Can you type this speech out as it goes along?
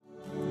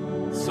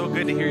So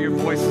good to hear your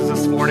voices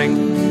this morning.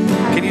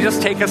 Can you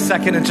just take a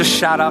second and just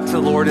shout out to the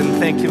Lord and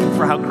thank Him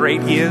for how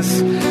great He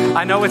is?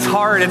 I know it's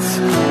hard.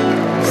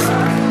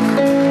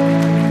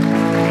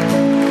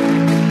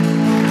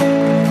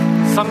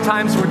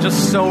 Sometimes we're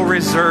just so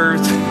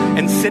reserved,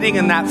 and sitting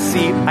in that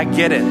seat, I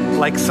get it.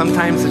 Like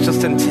sometimes it's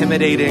just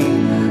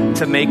intimidating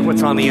to make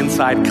what's on the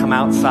inside come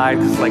outside.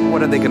 Because like,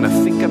 what are they going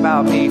to think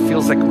about me? It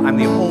feels like I'm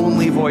the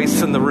only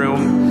voice in the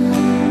room.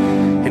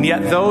 And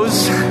yet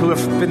those who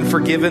have been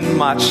forgiven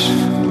much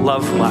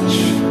love much.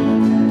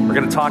 We're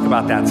going to talk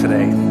about that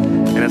today.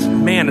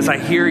 And as I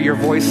hear your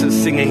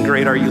voices singing,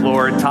 "Great Are You,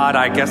 Lord," Todd,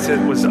 I guess it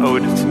was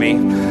owed to me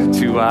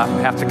to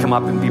have to come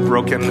up and be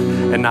broken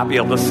and not be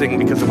able to sing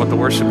because of what the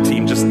worship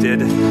team just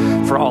did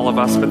for all of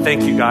us. But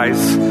thank you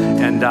guys.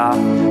 And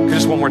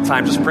just one more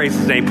time, just praise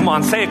His name. Come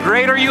on, say it.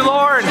 Great are you,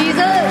 Lord.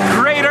 Jesus.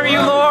 Great are you,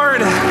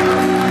 Lord.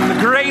 The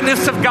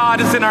greatness of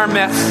God is in our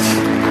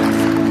midst.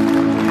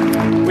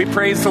 We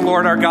praise the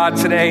Lord our God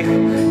today.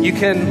 You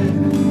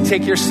can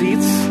take your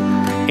seats,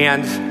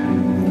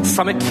 and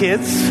Summit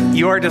Kids,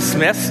 you are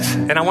dismissed.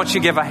 And I want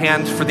you to give a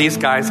hand for these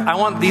guys. I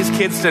want these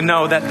kids to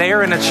know that they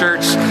are in a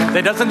church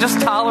that doesn't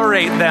just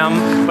tolerate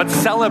them, but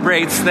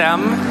celebrates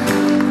them.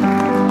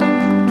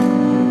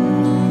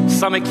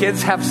 Summit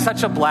Kids, have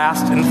such a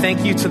blast, and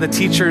thank you to the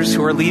teachers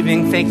who are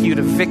leaving. Thank you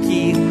to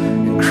Vicky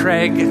and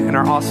Craig and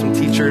our awesome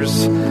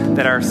teachers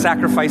that are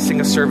sacrificing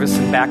a service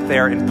and back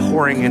there and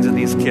pouring into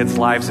these kids'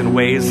 lives in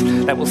ways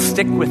that will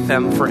stick with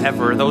them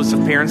forever. Those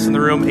of parents in the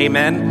room,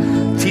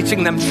 amen.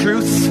 Teaching them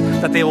truths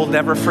that they will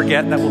never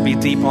forget, that will be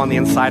deep on the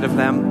inside of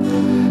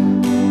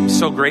them.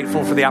 So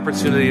grateful for the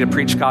opportunity to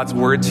preach God's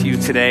word to you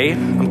today.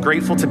 I'm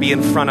grateful to be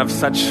in front of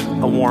such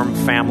a warm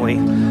family.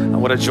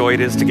 What a joy it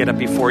is to get up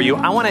before you.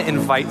 I want to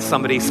invite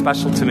somebody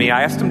special to me.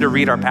 I asked him to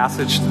read our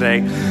passage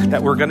today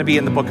that we're going to be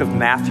in the book of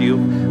Matthew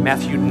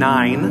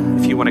 9,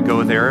 if you want to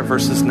go there,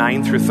 verses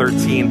 9 through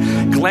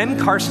 13. Glenn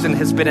Karsten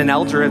has been an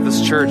elder of this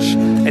church,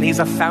 and he's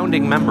a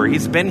founding member.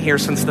 He's been here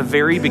since the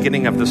very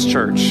beginning of this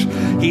church.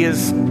 He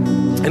is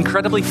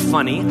incredibly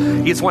funny.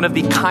 He's one of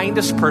the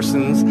kindest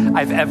persons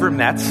I've ever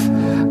met.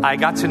 I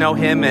got to know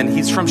him, and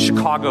he's from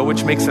Chicago,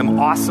 which makes him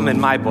awesome in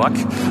my book.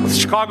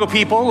 Chicago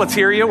people, let's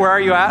hear you. Where are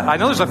you at? I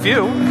know there's a few.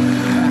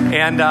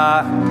 And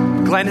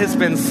Glenn has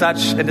been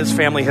and his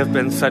family have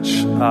been such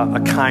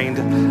a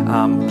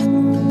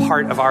kind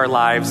part of our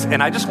lives.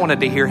 And I just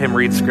wanted to hear him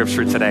read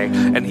scripture today,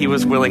 and he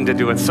was willing to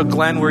do it. So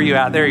Glenn, where are you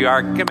at? There you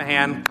are. Give him a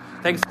hand.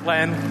 Thanks,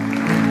 Glenn.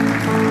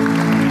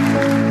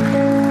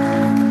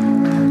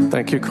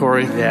 Thank you,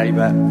 Corey. Yeah, you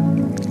bet.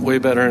 Way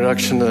better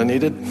introduction than I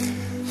needed.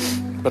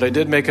 But I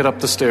did make it up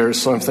the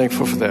stairs, so I'm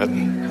thankful for that.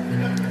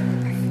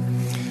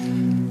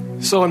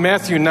 So in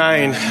Matthew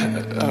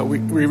 9,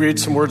 we read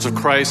some words of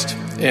Christ,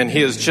 and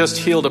He has just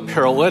healed a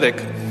paralytic.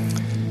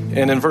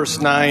 And in verse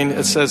 9,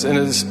 it says, "And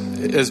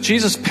as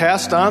Jesus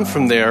passed on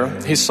from there,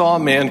 He saw a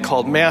man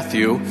called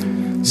Matthew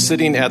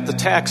sitting at the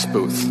tax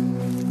booth.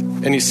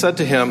 And He said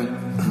to him,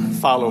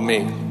 'Follow me.'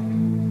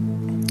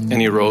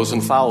 And he rose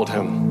and followed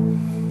Him.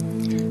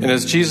 And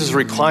as Jesus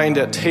reclined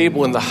at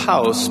table in the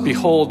house,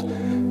 behold,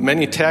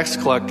 many tax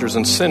collectors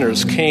and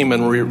sinners came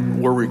and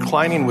were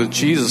reclining with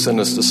Jesus and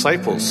His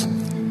disciples.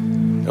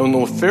 And when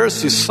the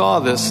Pharisees saw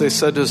this, they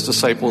said to His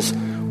disciples,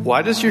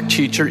 'Why does your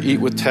teacher eat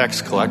with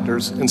tax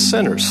collectors and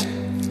sinners?'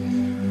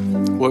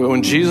 Well,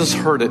 when Jesus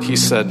heard it, He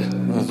said,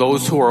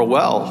 'Those who are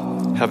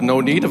well have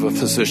no need of a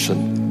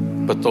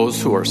physician, but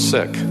those who are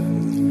sick.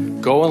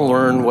 Go and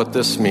learn what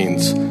this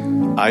means.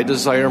 I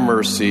desire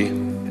mercy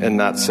and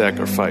not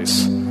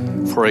sacrifice.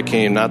 For I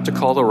came not to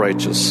call the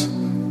righteous,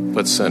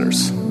 but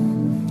sinners.'"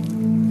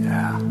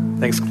 Yeah.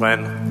 Thanks,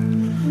 Glenn.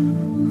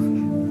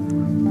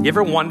 You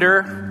ever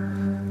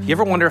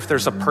wonder if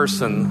there's a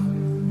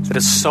person that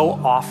is so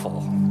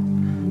awful,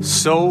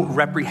 so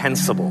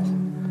reprehensible,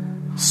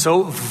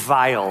 so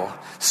vile,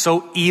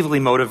 so evilly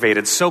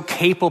motivated, so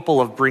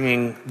capable of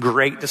bringing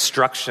great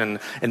destruction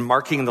and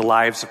marking the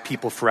lives of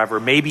people forever,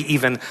 maybe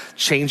even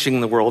changing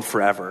the world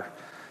forever?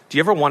 Do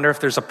you ever wonder if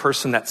there's a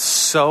person that's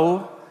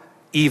so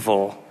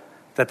evil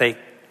that they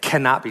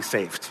cannot be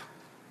saved?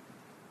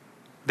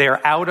 They are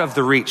out of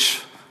the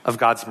reach of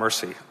God's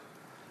mercy.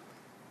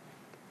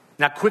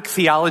 Now, quick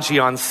theology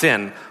on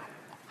sin.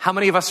 How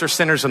many of us are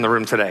sinners in the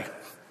room today?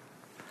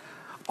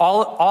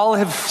 All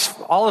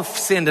have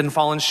sinned and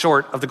fallen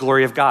short of the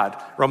glory of God.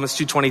 Romans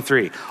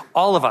 2:23.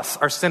 All of us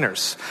are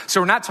sinners.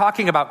 So we're not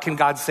talking about can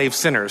God save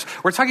sinners.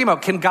 We're talking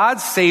about can God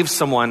save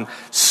someone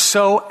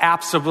so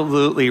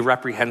absolutely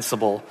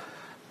reprehensible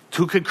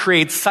who could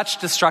create such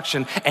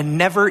destruction and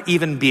never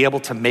even be able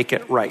to make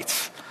it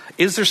right?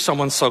 Is there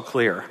someone so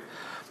clear?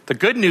 The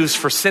good news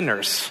for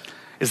sinners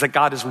is that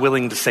God is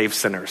willing to save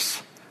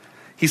sinners.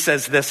 He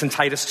says this in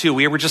Titus 2.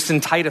 We were just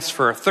in Titus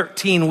for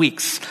 13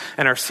 weeks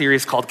in our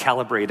series called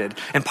Calibrated.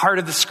 And part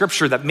of the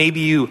scripture that maybe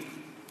you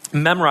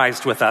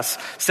memorized with us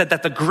said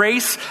that the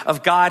grace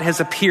of God has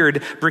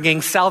appeared,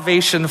 bringing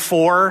salvation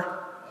for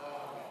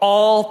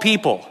all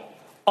people,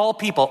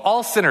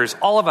 all sinners,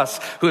 all of us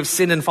who have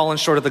sinned and fallen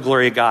short of the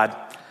glory of God.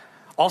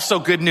 Also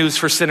good news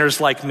for sinners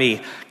like me.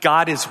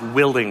 God is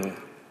willing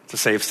to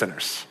save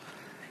sinners.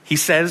 He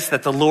says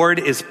that the Lord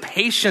is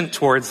patient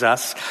towards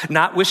us,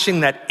 not wishing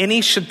that any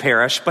should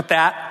perish, but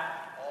that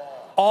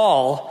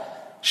all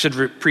should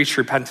reach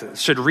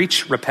repentance.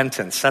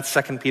 That's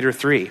 2 Peter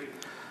 3.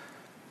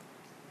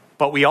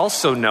 But we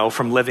also know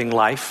from living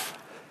life,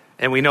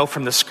 and we know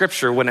from the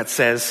scripture when it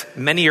says,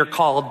 many are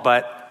called,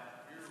 but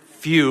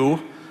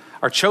few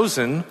are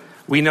chosen,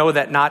 we know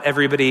that not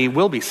everybody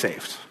will be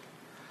saved.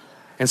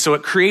 And so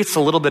it creates a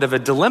little bit of a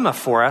dilemma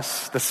for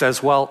us that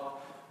says,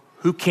 well,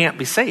 who can't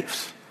be saved?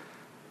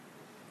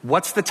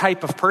 What's the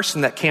type of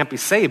person that can't be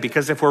saved?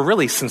 Because if we're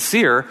really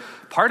sincere,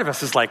 part of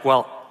us is like,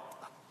 well,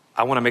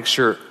 I want to make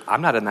sure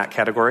I'm not in that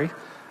category.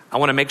 I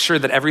want to make sure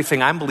that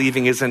everything I'm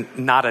believing isn't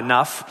not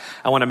enough.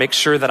 I want to make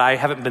sure that I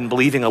haven't been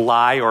believing a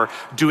lie or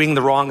doing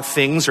the wrong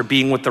things or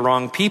being with the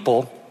wrong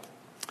people.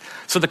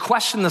 So the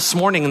question this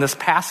morning in this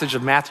passage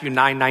of Matthew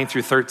 9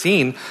 through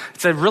 13,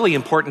 it's a really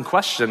important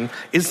question.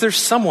 Is there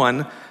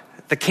someone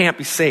that can't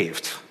be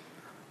saved?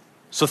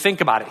 So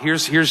think about it.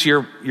 Here's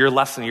your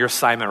lesson, your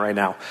assignment right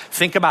now.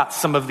 Think about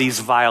some of these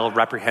vile,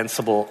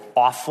 reprehensible,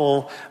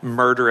 awful,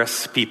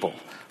 murderous people.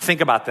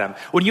 Think about them.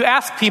 When you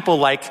ask people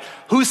like,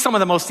 who's some of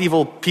the most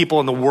evil people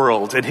in the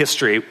world in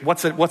history,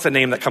 what's a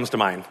name that comes to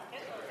mind?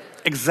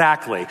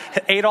 Exactly.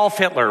 Adolf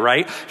Hitler,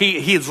 right?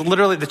 He is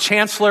literally the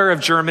chancellor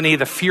of Germany,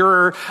 the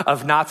Führer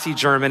of Nazi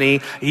Germany.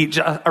 He's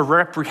a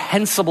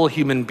reprehensible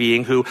human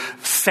being who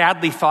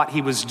sadly thought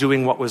he was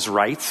doing what was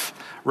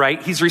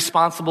right? He's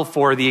responsible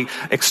for the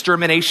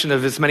extermination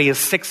of as many as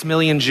 6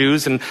 million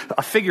Jews, and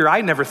a figure I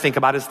never think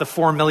about is the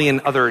 4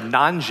 million other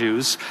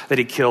non-Jews that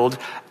he killed.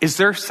 Is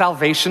there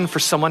salvation for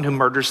someone who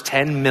murders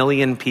 10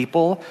 million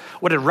people?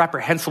 What a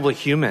reprehensible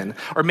human.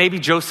 Or maybe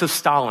Joseph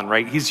Stalin,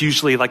 right? He's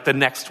usually like the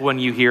next one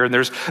you hear, and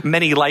there's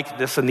many like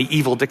this in the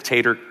evil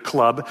dictator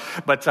club.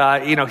 But,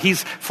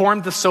 he's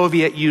formed the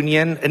Soviet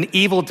Union, an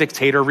evil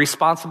dictator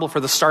responsible for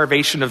the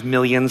starvation of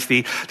millions,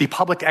 the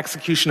public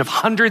execution of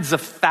hundreds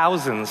of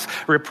thousands,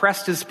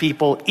 repressed his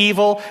people.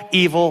 Evil,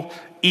 evil,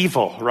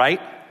 evil, right?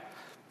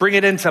 Bring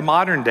it into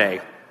modern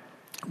day.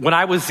 When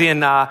I was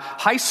in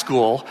high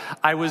school,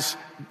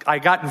 I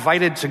got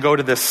invited to go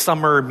to this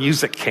summer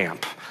music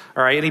camp.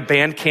 All right, any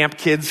band camp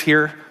kids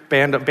here?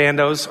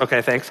 Bandos?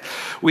 Okay, thanks.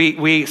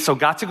 We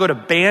got to go to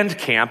band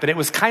camp, and it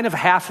was kind of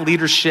half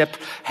leadership,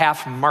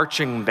 half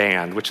marching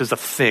band, which is a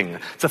thing.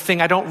 It's a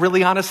thing I don't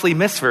really honestly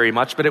miss very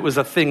much, but it was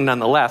a thing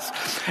nonetheless.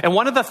 And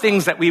one of the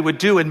things that we would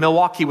do in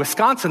Milwaukee,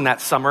 Wisconsin that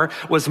summer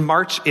was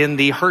march in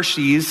the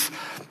Hershey's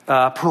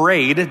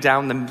parade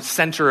down the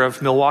center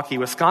of Milwaukee,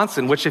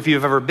 Wisconsin, which if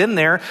you've ever been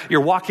there, you're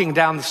walking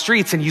down the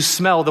streets and you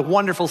smell the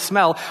wonderful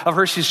smell of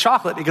Hershey's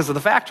chocolate because of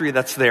the factory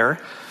that's there.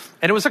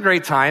 And it was a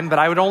great time, but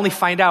I would only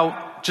find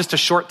out just a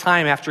short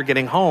time after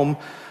getting home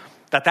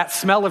that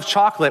smell of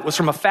chocolate was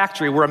from a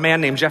factory where a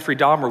man named Jeffrey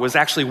Dahmer was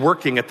actually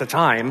working at the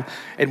time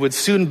and would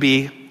soon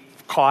be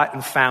caught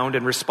and found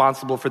and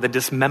responsible for the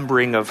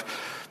dismembering of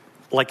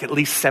like at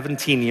least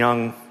 17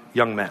 young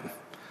men.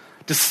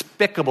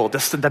 Despicable,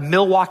 the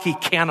Milwaukee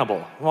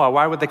cannibal. Well,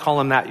 why would they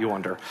call him that, you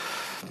wonder?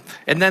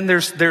 And then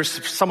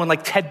there's someone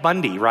like Ted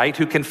Bundy, right,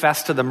 who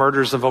confessed to the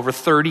murders of over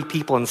 30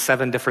 people in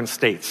 7 different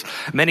states.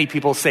 Many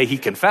people say he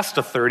confessed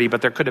to 30,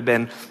 but there could have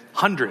been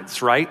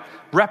hundreds, right?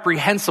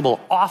 Reprehensible,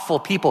 awful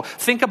people.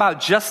 Think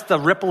about just the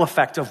ripple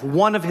effect of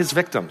one of his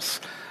victims.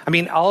 I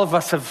mean, all of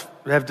us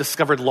have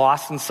discovered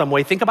loss in some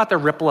way. Think about the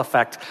ripple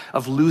effect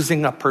of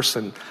losing a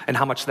person and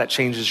how much that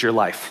changes your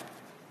life.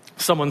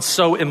 Someone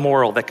so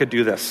immoral that could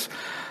do this.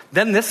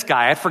 Then this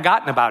guy, I'd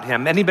forgotten about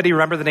him. Anybody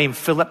remember the name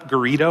Philip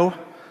Garrido?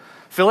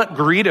 Philip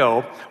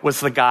Garrido was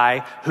the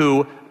guy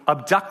who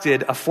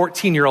abducted a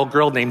 14-year-old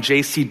girl named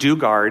J.C.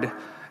 Dugard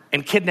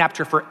and kidnapped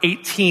her for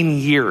 18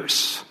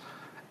 years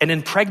and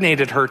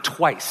impregnated her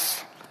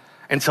twice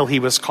until he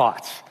was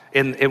caught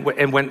in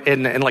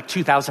like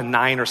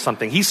 2009 or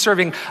something. He's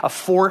serving a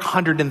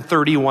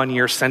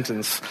 431-year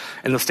sentence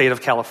in the state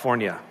of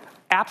California.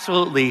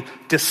 Absolutely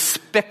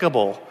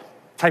despicable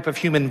type of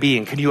human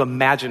being. Can you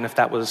imagine if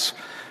that was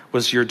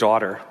your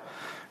daughter?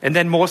 And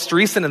then most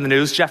recent in the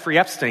news, Jeffrey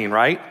Epstein,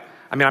 right?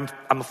 I mean,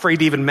 I'm afraid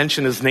to even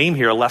mention his name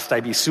here, lest I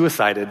be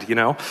suicided, you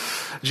know.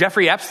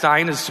 Jeffrey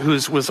Epstein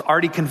was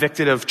already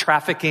convicted of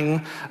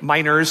trafficking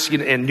minors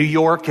in New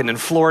York and in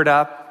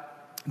Florida,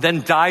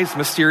 then dies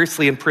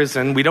mysteriously in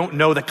prison. We don't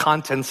know the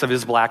contents of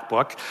his black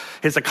book.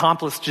 His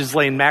accomplice,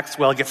 Ghislaine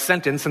Maxwell, gets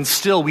sentenced, and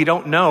still we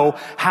don't know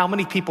how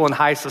many people in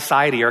high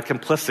society are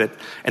complicit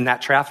in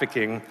that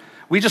trafficking.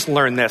 We just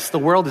learned this. The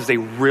world is a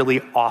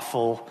really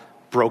awful,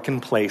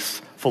 broken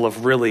place full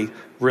of really,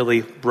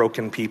 really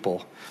broken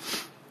people.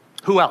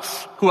 Who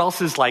else? Who else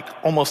is like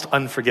almost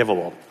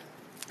unforgivable?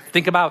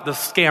 Think about the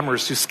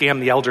scammers who scam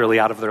the elderly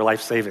out of their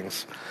life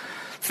savings.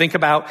 Think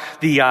about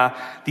the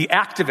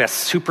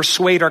activists who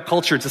persuade our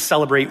culture to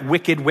celebrate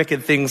wicked,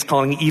 wicked things,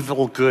 calling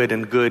evil good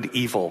and good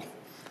evil.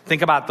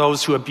 Think about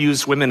those who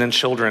abuse women and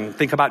children.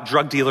 Think about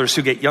drug dealers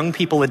who get young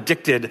people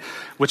addicted,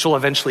 which will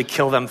eventually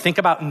kill them. Think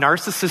about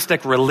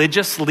narcissistic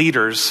religious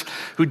leaders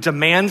who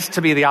demand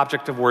to be the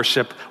object of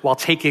worship while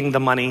taking the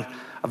money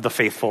of the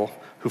faithful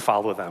who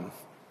follow them.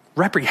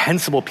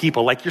 Reprehensible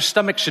people. Like your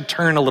stomach should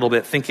turn a little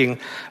bit thinking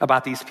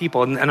about these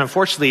people. And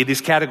unfortunately,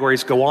 these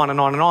categories go on and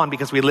on and on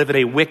because we live in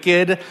a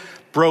wicked,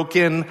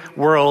 broken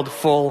world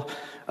full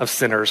of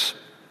sinners.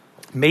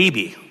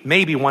 Maybe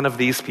one of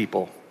these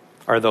people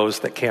are those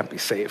that can't be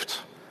saved.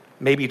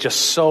 Maybe just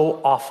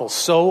so awful,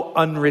 so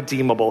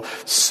unredeemable,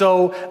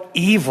 so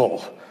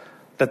evil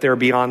that they're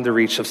beyond the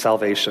reach of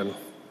salvation.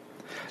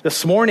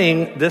 This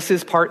morning, this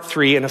is part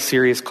 3 in a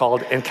series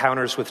called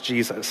Encounters with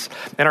Jesus.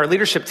 And our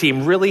leadership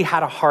team really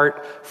had a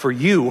heart for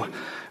you,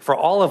 for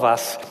all of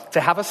us,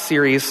 to have a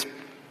series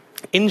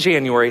in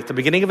January, at the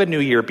beginning of a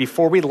new year,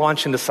 before we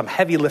launch into some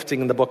heavy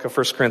lifting in the book of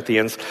 1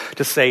 Corinthians,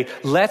 to say,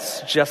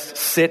 let's just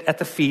sit at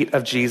the feet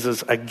of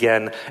Jesus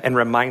again and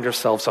remind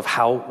ourselves of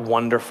how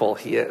wonderful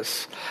he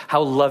is,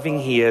 how loving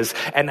he is,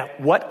 and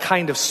what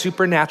kind of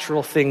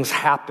supernatural things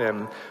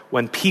happen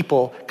when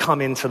people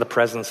come into the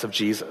presence of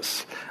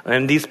Jesus.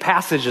 And these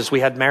passages, we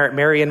had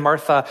Mary and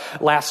Martha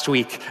last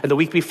week, and the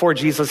week before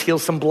Jesus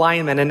heals some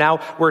blind men, and now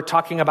we're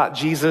talking about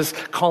Jesus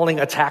calling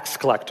a tax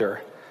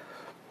collector.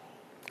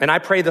 And I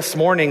pray this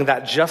morning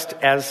that just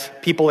as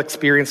people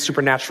experience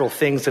supernatural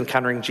things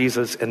encountering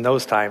Jesus in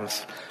those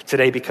times,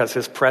 today, because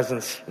his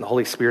presence and the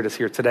Holy Spirit is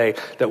here today,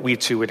 that we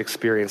too would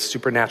experience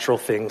supernatural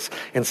things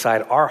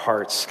inside our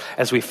hearts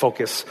as we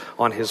focus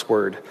on his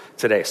word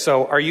today.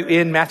 So are you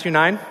in Matthew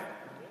 9?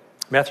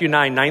 Matthew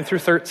 9, 9 through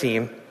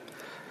 13.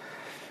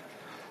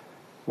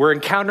 We're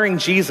encountering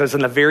Jesus in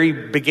the very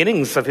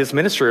beginnings of his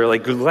ministry.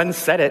 Like Glenn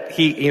said it,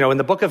 in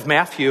the book of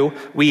Matthew,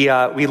 we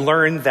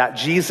learn that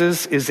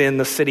Jesus is in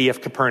the city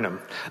of Capernaum.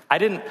 I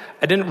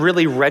didn't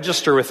really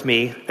register with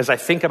me as I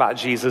think about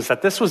Jesus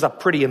that this was a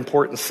pretty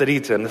important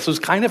city to him. This was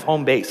kind of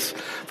home base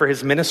for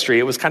his ministry.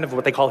 It was kind of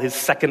what they call his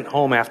second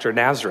home after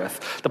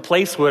Nazareth. The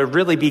place would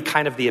really be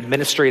kind of the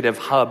administrative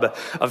hub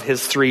of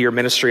his 3-year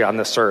ministry on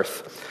this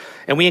earth.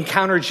 And we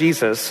encounter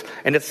Jesus,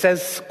 and it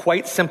says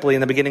quite simply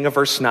in the beginning of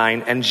verse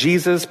 9, and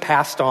Jesus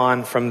passed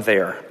on from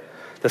there.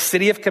 The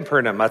city of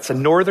Capernaum, it's a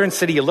northern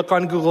city. You look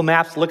on Google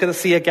Maps, look at the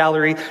Sea of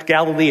Galilee,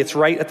 it's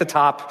right at the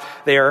top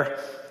there.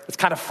 It's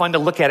kind of fun to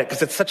look at it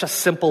because it's such a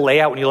simple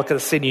layout. When you look at the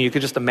city, you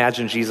could just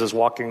imagine Jesus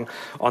walking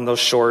on those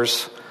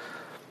shores.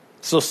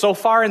 So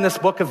far in this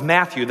book of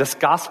Matthew, this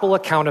gospel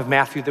account of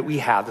Matthew that we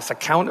have, this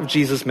account of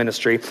Jesus'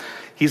 ministry,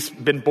 he's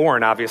been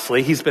born,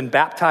 obviously. He's been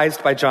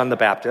baptized by John the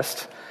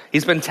Baptist.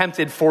 He's been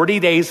tempted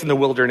 40 days in the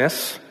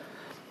wilderness.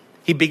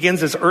 He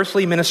begins his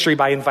earthly ministry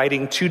by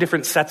inviting 2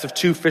 different sets of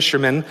 2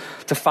 fishermen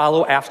to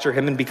follow after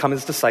him and become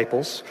his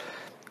disciples.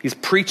 He's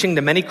preaching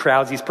to many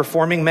crowds. He's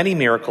performing many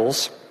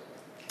miracles.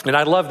 And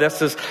I love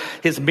this, is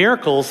his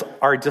miracles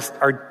are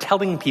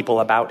telling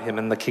people about him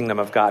in the kingdom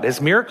of God. His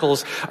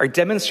miracles are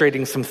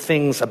demonstrating some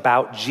things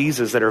about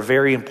Jesus that are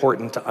very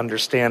important to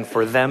understand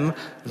for them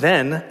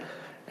then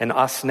and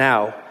us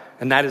now.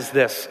 And that is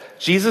this: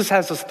 Jesus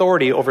has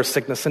authority over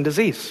sickness and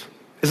disease.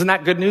 Isn't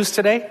that good news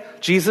today?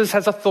 Jesus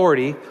has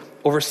authority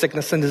over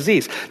sickness and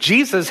disease.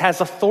 Jesus has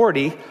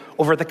authority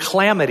over the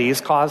calamities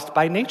caused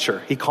by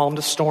nature. He calmed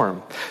a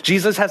storm.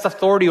 Jesus has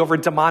authority over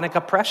demonic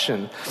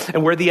oppression.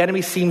 And where the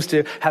enemy seems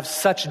to have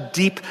such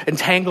deep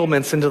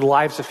entanglements into the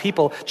lives of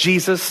people,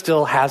 Jesus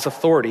still has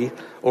authority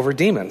over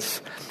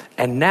demons.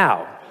 And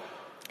now,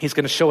 he's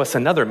going to show us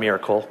another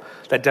miracle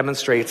that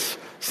demonstrates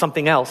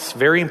something else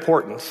very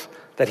important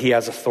that he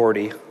has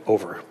authority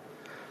over.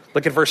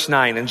 Look at verse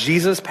 9. And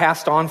Jesus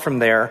passed on from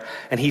there,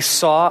 and he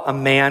saw a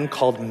man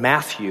called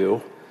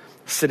Matthew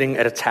sitting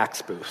at a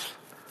tax booth.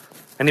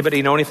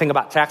 Anybody know anything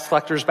about tax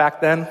collectors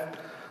back then?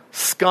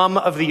 Scum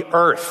of the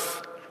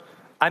earth.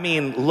 I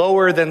mean,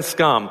 lower than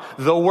scum.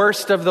 The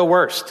worst of the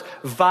worst.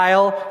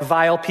 Vile,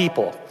 vile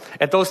people.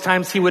 At those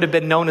times, he would have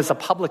been known as a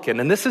publican.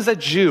 And this is a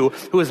Jew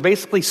who has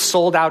basically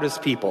sold out his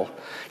people.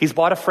 He's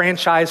bought a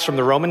franchise from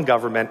the Roman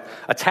government,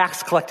 a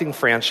tax collecting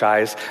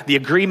franchise. The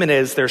agreement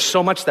is there's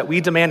so much that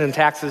we demand in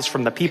taxes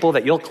from the people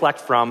that you'll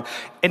collect from.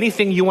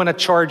 Anything you want to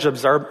charge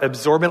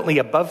absorbently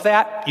above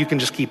that, you can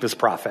just keep as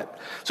profit.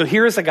 So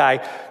here is a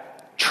guy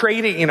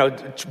trading,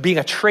 being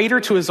a traitor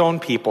to his own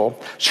people,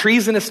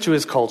 treasonous to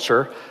his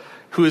culture,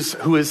 who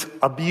is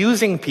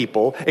abusing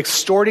people,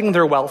 extorting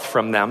their wealth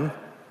from them.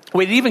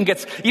 It even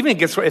gets,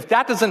 if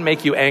that doesn't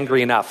make you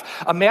angry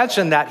enough,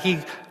 imagine that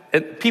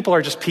people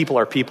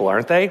are people,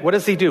 aren't they? What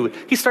does he do?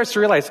 He starts to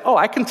realize,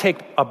 I can take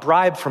a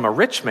bribe from a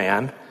rich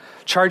man,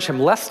 charge him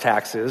less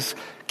taxes,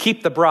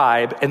 keep the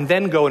bribe, and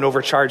then go and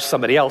overcharge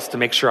somebody else to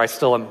make sure I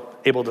still am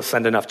able to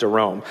send enough to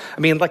Rome. I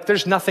mean,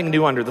 there's nothing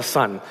new under the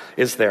sun,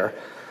 is there?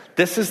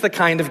 This is the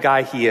kind of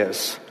guy he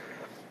is.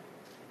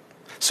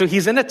 So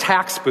he's in a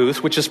tax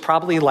booth, which is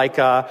probably like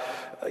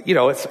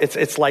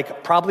it's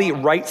like probably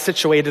right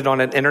situated on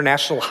an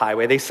international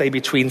highway. They say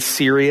between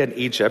Syria and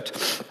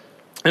Egypt.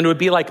 And it would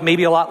be like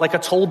maybe a lot like a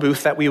toll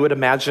booth that we would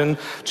imagine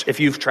if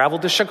you've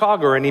traveled to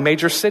Chicago or any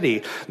major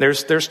city.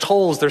 There's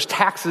tolls, there's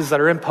taxes that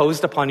are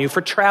imposed upon you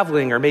for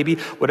traveling, or maybe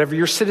whatever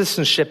your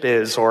citizenship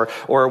is, or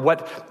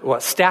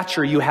what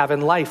stature you have in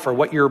life, or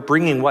what you're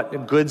bringing,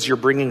 what goods you're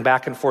bringing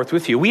back and forth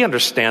with you. We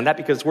understand that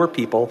because we're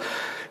people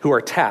who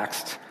are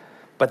taxed.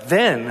 But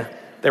then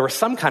there were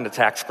some kind of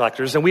tax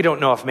collectors, and we don't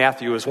know if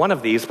Matthew is one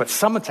of these, but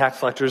some tax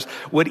collectors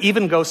would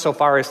even go so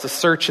far as to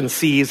search and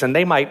seize, and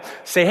they might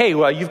say, hey,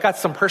 well, you've got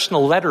some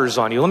personal letters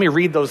on you. Let me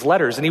read those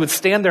letters. And he would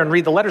stand there and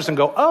read the letters and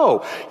go,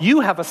 oh, you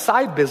have a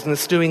side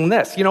business doing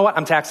this. You know what?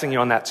 I'm taxing you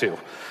on that too.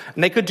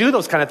 And they could do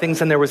those kind of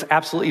things, and there was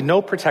absolutely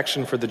no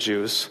protection for the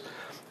Jews.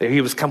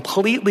 He was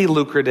completely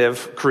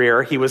lucrative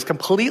career. He was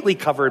completely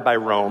covered by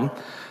Rome.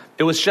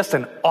 It was just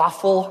an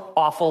awful,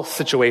 awful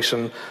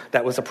situation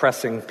that was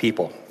oppressing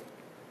people.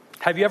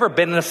 Have you ever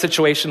been in a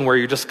situation where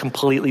you're just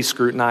completely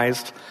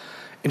scrutinized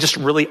and just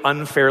really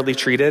unfairly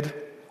treated?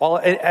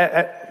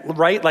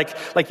 Right? Like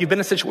you've been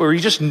in a situation where you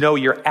just know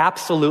you're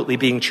absolutely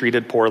being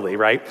treated poorly,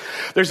 right?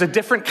 There's a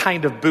different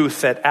kind of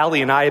booth that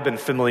Allie and I have been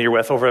familiar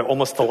with over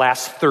almost the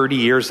last 30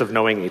 years of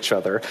knowing each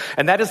other.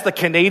 And that is the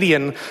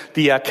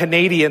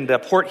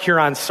Port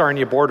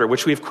Huron-Sarnia border,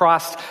 which we've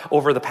crossed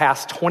over the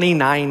past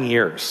 29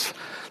 years.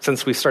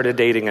 Since we started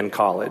dating in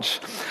college.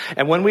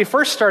 And when we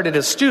first started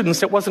as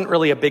students, it wasn't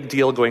really a big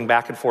deal going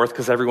back and forth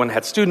because everyone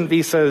had student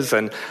visas.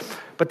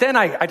 But then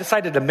I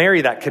decided to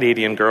marry that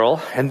Canadian girl.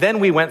 And then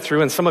we went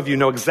through, and some of you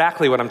know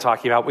exactly what I'm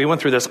talking about, we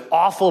went through this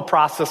awful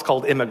process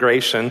called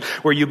immigration,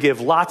 where you give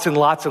lots and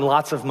lots and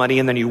lots of money,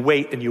 and then you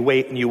wait and you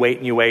wait and you wait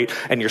and you wait,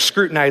 and you're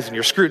scrutinized and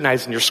you're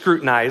scrutinized and you're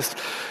scrutinized.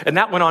 And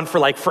that went on for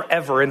like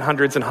forever and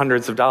hundreds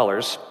of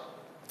dollars.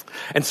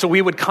 And so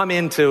we would come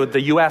into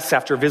the U.S.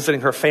 after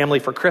visiting her family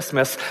for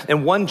Christmas,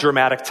 and one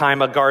dramatic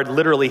time, a guard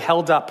literally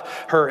held up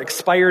her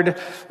expired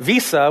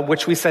visa,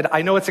 which we said,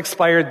 I know it's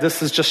expired,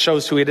 just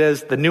shows who it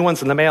is, the new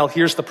one's in the mail,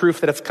 here's the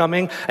proof that it's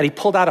coming, and he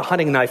pulled out a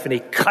hunting knife and he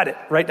cut it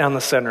right down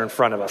the center in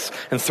front of us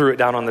and threw it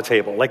down on the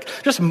table. Like,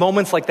 just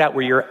moments like that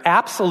where you're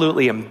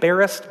absolutely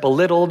embarrassed,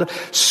 belittled,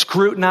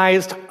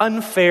 scrutinized,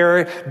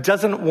 unfair,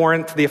 doesn't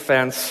warrant the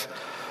offense.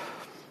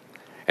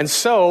 And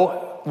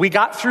so we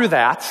got through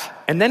that,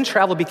 and then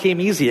travel became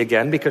easy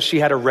again because she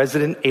had a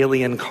resident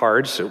alien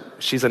card. So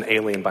she's an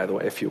alien, by the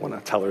way, if you want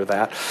to tell her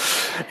that.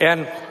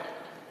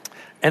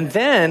 And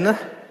then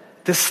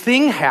this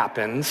thing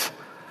happens.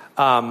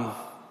 What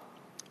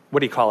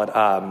do you call it?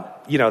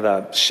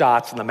 The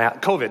shots and the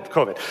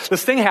COVID.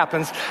 This thing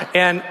happens,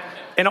 and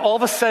all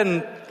of a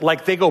sudden,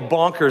 like, they go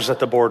bonkers at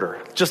the border.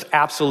 Just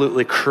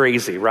absolutely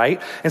crazy,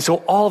 right? And so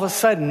all of a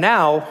sudden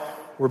now,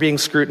 we're being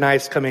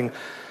scrutinized coming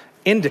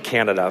into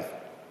Canada.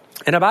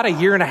 And about a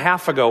year and a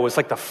half ago was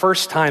like the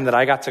first time that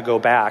I got to go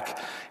back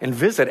and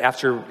visit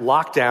after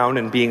lockdown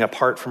and being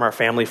apart from our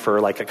family for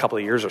like a couple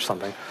of years or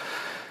something.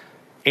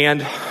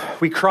 And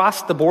we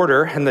crossed the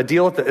border, and the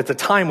deal at the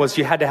time was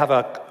you had to have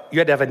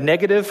a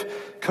negative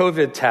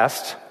COVID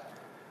test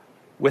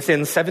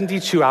within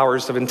 72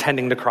 hours of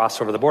intending to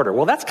cross over the border.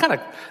 Well, that's kind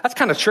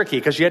of tricky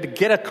because you had to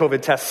get a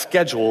COVID test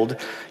scheduled.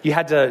 You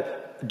had to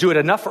do it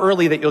enough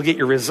early that you'll get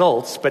your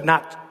results, but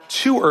not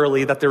too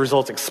early that the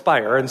results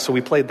expire. And so we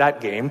played that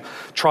game,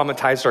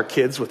 traumatized our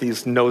kids with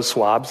these nose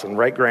swabs, and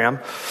right, Graham?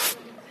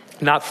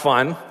 Not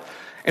fun.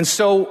 And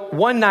so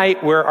one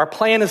night where our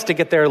plan is to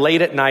get there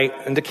late at night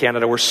into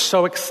Canada, we're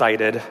so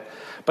excited,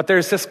 but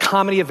there's this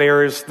comedy of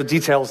errors, the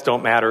details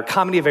don't matter,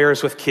 comedy of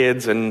errors with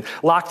kids and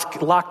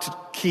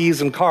locked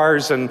keys in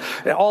cars, and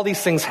all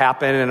these things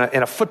happen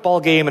in a football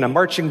game and a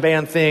marching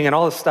band thing and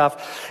all this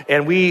stuff.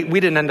 And we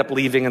didn't end up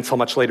leaving until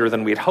much later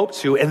than we'd hoped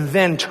to. And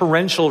then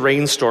torrential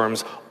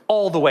rainstorms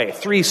all the way,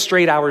 3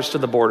 straight hours to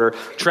the border,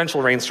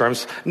 torrential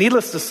rainstorms.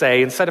 Needless to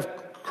say, instead of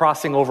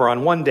crossing over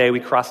on one day, we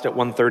crossed at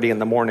 1:30 in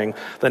the morning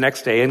the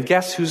next day. And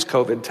guess whose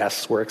COVID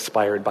tests were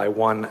expired by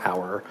 1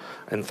 hour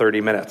and 30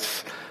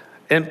 minutes?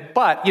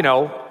 But,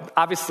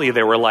 obviously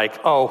they were like,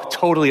 oh,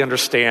 totally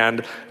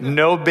understand,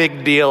 no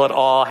big deal at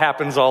all,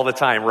 happens all the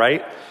time,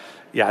 right?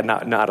 Yeah,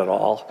 not at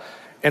all.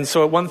 And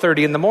so at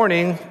 1:30 in the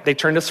morning, they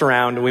turned us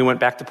around and we went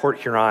back to Port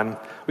Huron.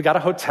 We got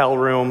a hotel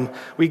room.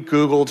 We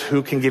Googled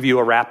who can give you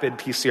a rapid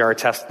PCR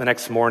test the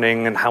next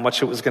morning and how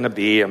much it was going to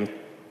be. And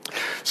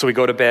so we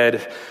go to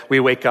bed,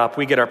 we wake up,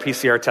 we get our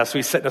PCR test,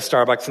 we sit in a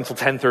Starbucks until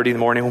 10:30 in the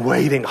morning,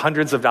 waiting,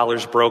 hundreds of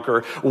dollars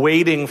broker,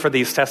 waiting for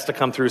these tests to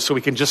come through so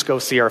we can just go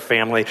see our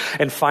family.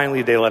 And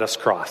finally, they let us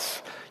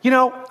cross.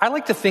 I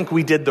like to think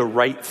we did the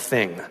right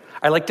thing.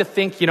 I like to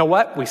think,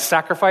 we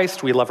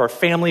sacrificed, we love our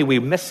family, we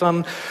miss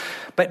them.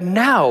 But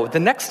now, the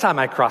next time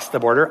I crossed the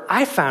border,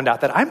 I found out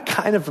that I'm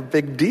kind of a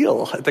big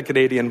deal at the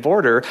Canadian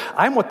border.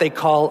 I'm what they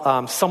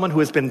call someone who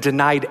has been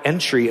denied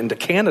entry into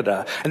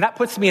Canada. And that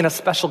puts me in a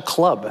special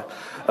club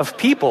of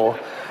people.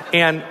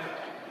 And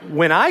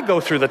When I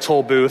go through the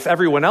toll booth,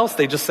 everyone else,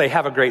 they just say,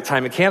 have a great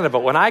time in Canada.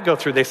 But when I go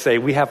through, they say,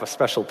 we have a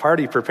special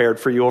party prepared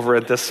for you over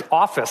at this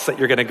office that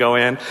you're going to go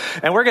in.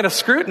 And we're going to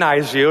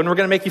scrutinize you and we're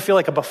going to make you feel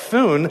like a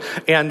buffoon.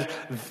 And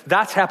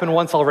that's happened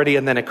once already.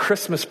 And then at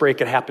Christmas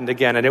break, it happened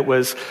again. And it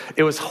was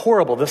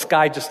horrible. This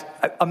guy just,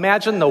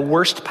 imagine the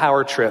worst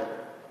power trip.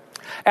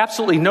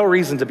 Absolutely no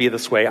reason to be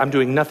this way. I'm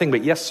doing nothing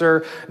but yes,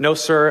 sir, no,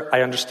 sir,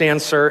 I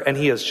understand, sir. And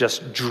he is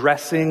just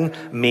dressing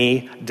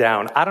me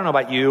down. I don't know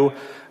about you,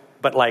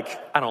 but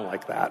I don't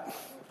like that.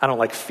 I don't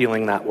like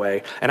feeling that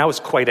way. And I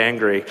was quite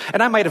angry.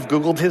 And I might have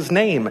Googled his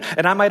name.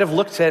 And I might have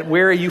looked at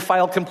where you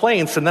filed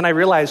complaints. And then I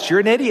realized you're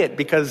an idiot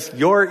because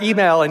your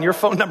email and your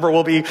phone number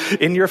will be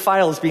in your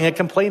files being a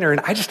complainer.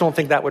 And I just don't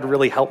think that would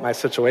really help my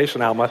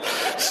situation, Alma.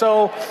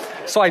 So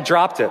I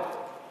dropped it.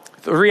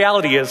 The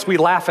reality is we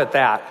laugh at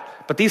that.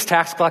 But these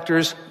tax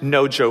collectors,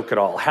 no joke at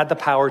all, had the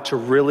power to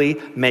really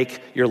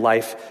make your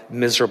life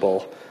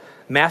miserable.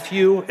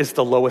 Matthew is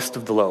the lowest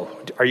of the low.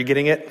 Are you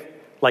getting it?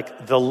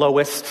 Like the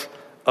lowest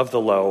of the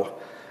low.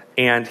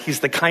 And he's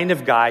the kind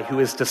of guy who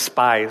is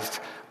despised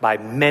by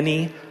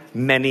many,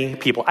 many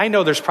people. I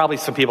know there's probably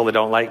some people that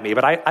don't like me,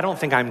 but I don't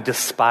think I'm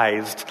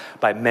despised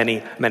by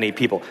many, many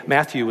people.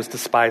 Matthew was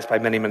despised by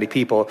many, many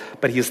people,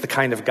 but he's the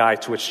kind of guy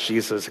to which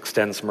Jesus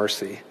extends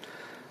mercy.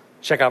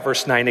 Check out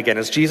verse 9 again.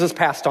 As Jesus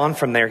passed on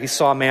from there, he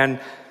saw a man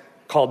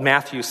called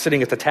Matthew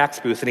sitting at the tax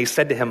booth, and he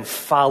said to him,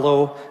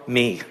 "Follow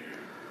me."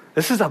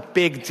 This is a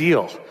big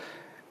deal.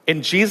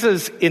 In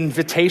Jesus'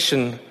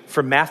 invitation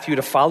for Matthew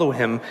to follow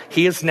him,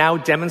 he is now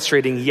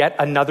demonstrating yet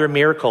another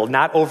miracle,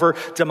 not over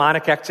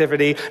demonic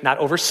activity, not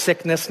over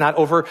sickness, not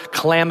over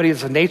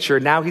calamities of nature.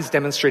 Now he's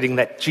demonstrating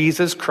that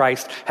Jesus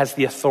Christ has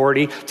the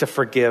authority to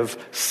forgive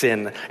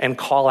sin and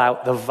call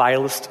out the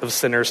vilest of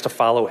sinners to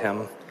follow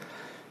him.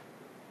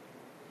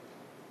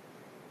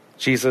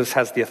 Jesus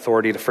has the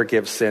authority to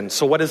forgive sin.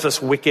 So what does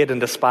this wicked and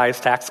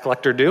despised tax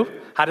collector do?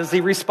 How does he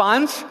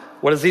respond?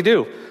 What does he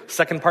do?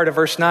 Second part of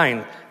verse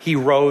 9, he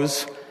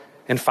rose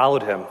and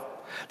followed him.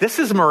 This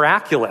is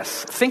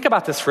miraculous. Think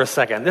about this for a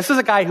second. This is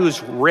a guy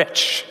who's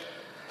rich.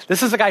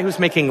 This is a guy who's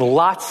making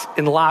lots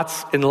and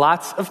lots and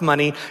lots of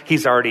money.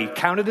 He's already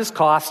counted his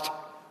cost.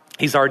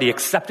 He's already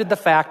accepted the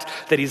fact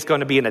that he's going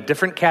to be in a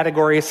different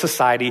category of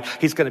society.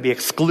 He's going to be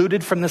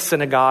excluded from the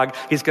synagogue.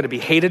 He's going to be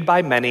hated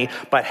by many.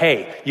 But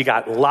hey, you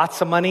got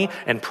lots of money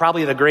and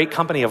probably the great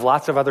company of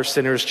lots of other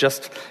sinners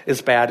just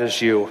as bad as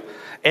you.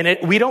 And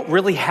we don't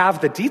really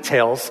have the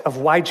details of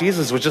why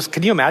Jesus was just,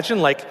 can you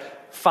imagine,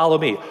 follow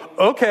me.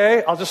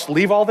 Okay, I'll just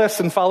leave all this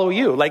and follow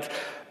you.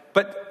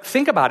 But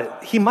think about it.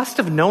 He must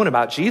have known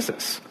about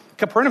Jesus.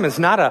 Capernaum is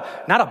not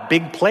a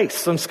big place.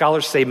 Some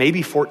scholars say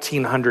maybe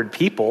 1,400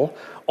 people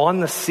on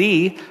the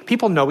sea.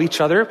 People know each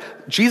other.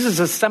 Jesus is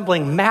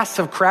assembling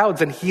massive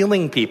crowds and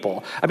healing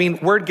people. I mean,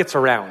 word gets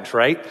around,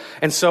 right?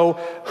 And so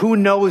who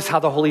knows how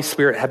the Holy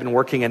Spirit had been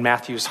working in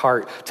Matthew's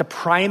heart to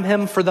prime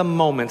him for the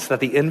moments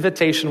that the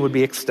invitation would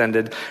be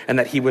extended and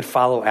that he would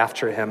follow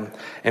after him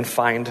and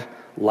find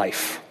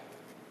life.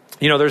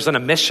 You know, there's an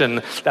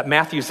omission that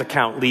Matthew's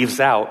account leaves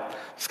out.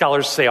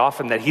 Scholars say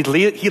often that he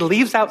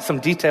leaves out some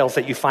details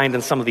that you find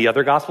in some of the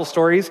other gospel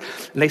stories.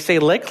 And they say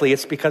likely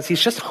it's because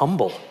he's just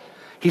humble.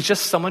 He's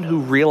just someone who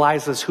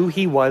realizes who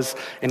he was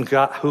and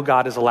who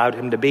God has allowed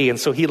him to be. And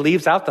so he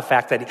leaves out the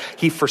fact that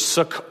he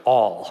forsook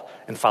all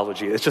and followed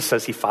Jesus. It just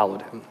says he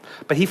followed him.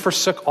 But he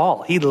forsook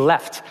all. He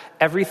left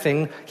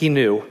everything he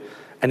knew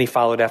and he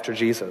followed after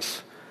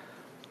Jesus.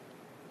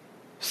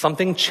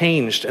 Something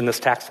changed in this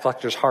tax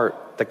collector's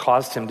heart that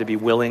caused him to be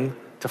willing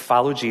to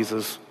follow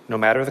Jesus no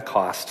matter the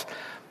cost.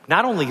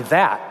 Not only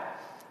that,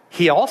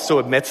 he also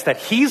admits that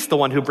he's the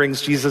one who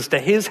brings Jesus to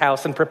his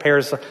house and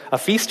prepares a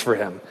feast for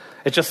him.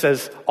 It just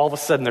says all of a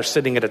sudden they're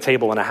sitting at a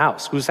table in a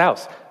house. Whose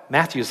house?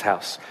 Matthew's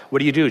house. What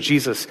do you do?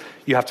 Jesus,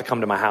 you have to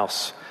come to my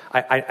house.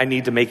 I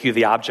need to make you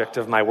the object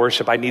of my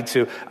worship. I need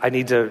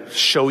to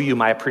show you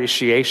my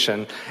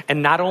appreciation.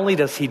 And not only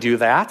does he do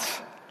that,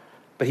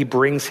 but he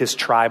brings his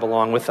tribe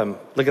along with him.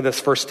 Look at this,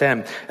 verse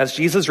 10. As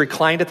Jesus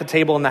reclined at the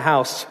table in the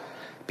house,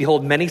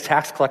 behold, many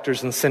tax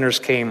collectors and sinners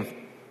came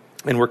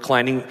and were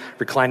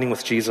reclining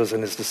with Jesus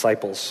and his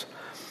disciples.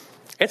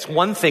 It's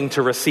one thing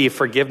to receive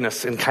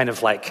forgiveness and kind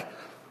of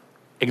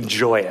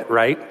enjoy it,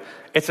 right?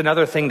 It's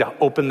another thing to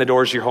open the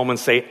doors of your home and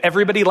say,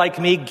 everybody like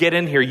me, get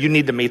in here. You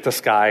need to meet this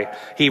guy.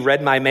 He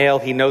read my mail.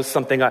 He knows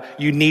something.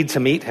 You need to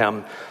meet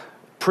him.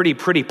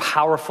 Pretty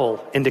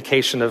powerful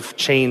indication of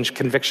change,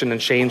 conviction and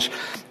change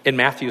in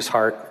Matthew's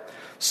heart.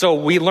 So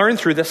we learn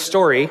through this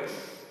story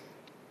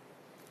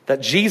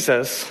that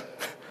Jesus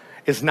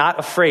is not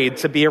afraid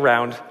to be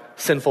around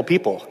sinful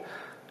people.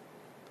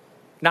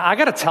 Now, I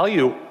got to tell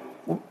you,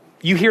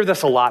 you hear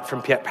this a lot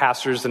from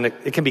pastors, and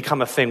it can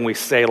become a thing we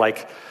say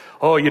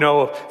oh,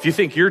 if you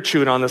think you're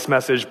chewing on this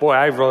message, boy,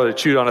 I really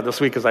chewed on it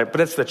this week. But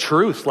it's the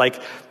truth.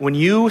 When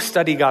you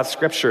study God's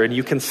scripture and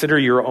you consider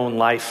your own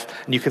life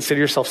and you consider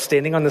yourself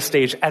standing on the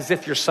stage as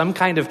if you're some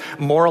kind of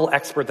moral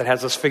expert that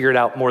has this figured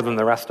out more than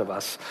the rest of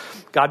us,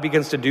 God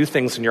begins to do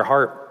things in your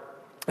heart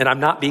And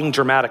I'm not being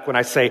dramatic when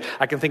I say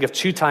I can think of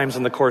 2 times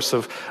in the course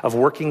of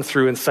working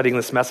through and studying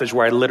this message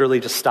where I literally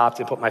just stopped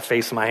and put my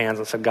face in my hands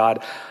and said,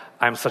 God,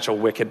 I'm such a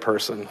wicked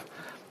person.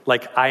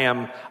 Like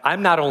I'm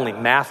not only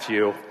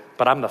Matthew,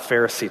 but I'm the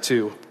Pharisee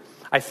too.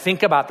 I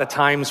think about the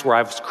times where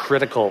I was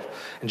critical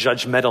and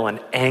judgmental and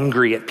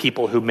angry at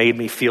people who made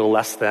me feel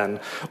less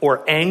than,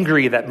 or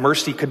angry that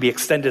mercy could be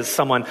extended to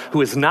someone who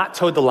has not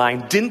towed the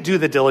line, didn't do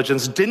the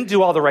diligence, didn't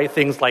do all the right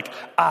things like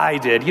I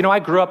did. You know, I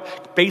grew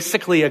up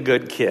basically a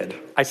good kid.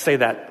 I say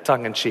that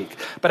tongue in cheek.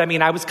 But I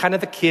mean, I was kind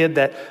of the kid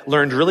that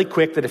learned really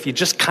quick that if you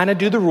just kind of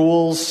do the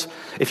rules,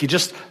 if you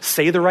just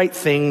say the right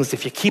things,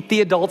 if you keep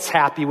the adults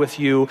happy with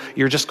you,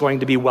 you're just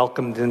going to be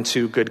welcomed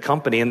into good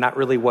company. And that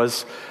really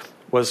was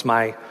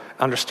my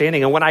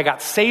understanding. And when I got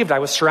saved, I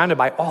was surrounded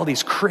by all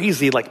these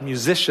crazy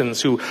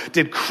musicians who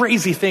did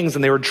crazy things,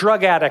 and they were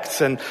drug addicts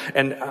and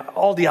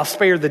I'll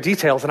spare the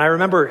details. And I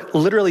remember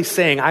literally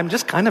saying, I'm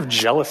just kind of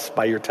jealous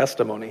by your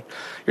testimony.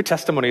 Your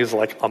testimony is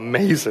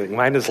amazing.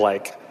 Mine is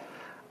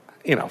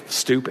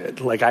stupid.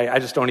 I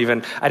just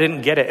I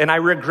didn't get it. And I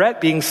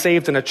regret being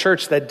saved in a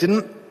church that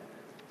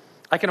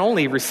I can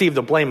only receive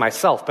the blame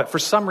myself, but for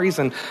some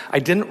reason, I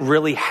didn't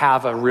really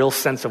have a real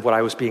sense of what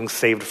I was being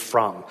saved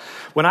from.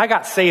 When I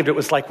got saved, it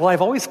was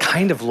I've always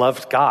kind of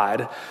loved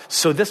God,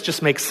 so this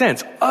just makes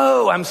sense.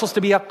 Oh, I'm supposed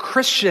to be a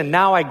Christian.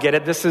 Now I get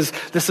it. This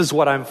is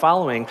what I'm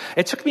following.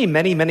 It took me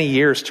many, many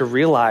years to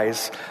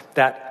realize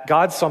that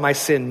God saw my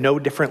sin no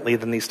differently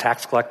than these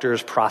tax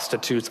collectors,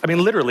 prostitutes. I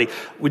mean, literally,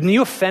 when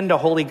you offend a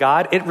holy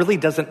God, it really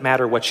doesn't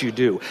matter what you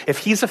do. If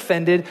he's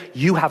offended,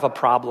 you have a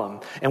problem.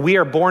 And we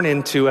are born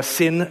into a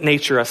sin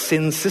nature, a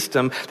sin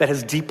system that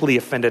has deeply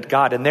offended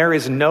God. And there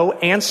is no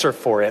answer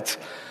for it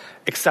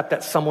except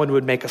that someone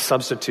would make a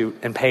substitute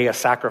and pay a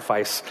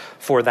sacrifice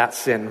for that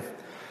sin.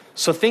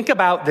 So think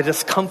about the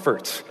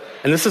discomfort.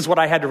 And this is what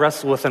I had to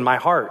wrestle with in my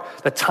heart.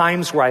 The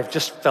times where I've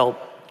just felt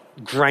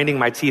grinding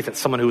my teeth at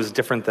someone who is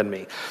different than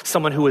me,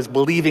 someone who is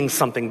believing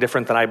something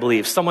different than I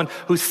believe, someone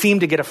who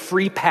seemed to get a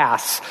free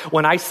pass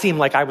when I seemed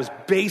like I was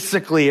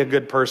basically a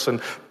good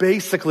person,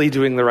 basically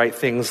doing the right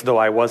things, though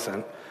I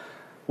wasn't.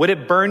 Would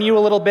it burn you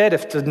a little bit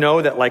if to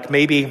know that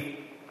maybe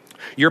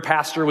your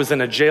pastor was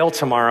in a jail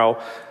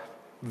tomorrow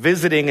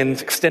visiting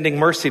and extending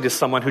mercy to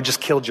someone who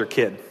just killed your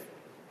kid?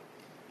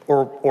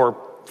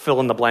 Or fill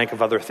in the blank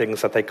of other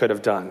things that they could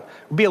have done. It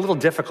would be a little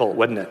difficult,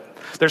 wouldn't it?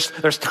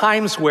 There's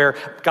times where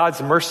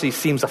God's mercy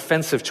seems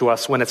offensive to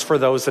us when it's for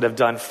those that have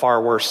done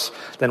far worse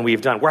than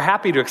we've done. We're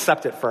happy to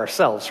accept it for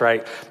ourselves,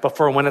 right? But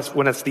for when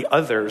it's the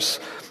others,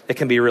 it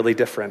can be really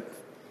different.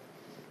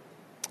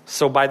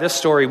 So by this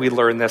story, we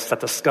learn this,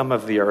 that the scum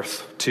of the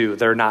earth, too,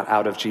 they're not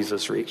out of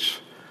Jesus' reach.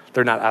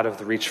 They're not out of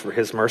the reach for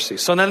his mercy.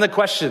 So then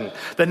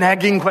the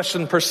nagging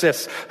question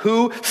persists.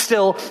 Who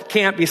still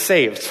can't be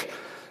saved?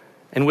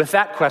 And with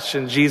that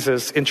question,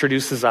 Jesus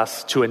introduces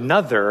us to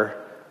another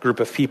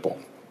group of people.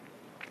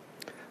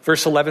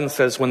 Verse 11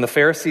 says, when the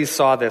Pharisees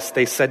saw this,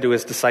 they said to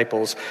his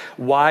disciples,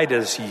 why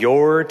does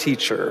your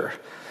teacher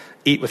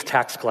eat with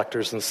tax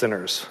collectors and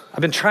sinners?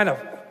 I've been trying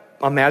to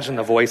imagine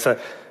the voice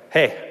of,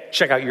 hey,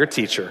 check out your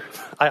teacher.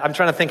 I'm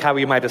trying to think how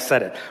he might have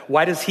said it.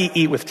 Why does he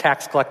eat with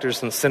tax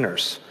collectors and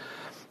sinners?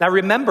 Now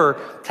remember,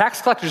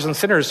 tax collectors and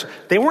sinners,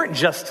 they weren't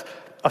just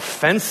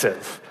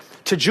offensive.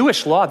 To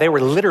Jewish law, they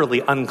were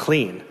literally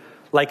unclean.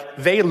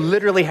 They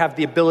literally have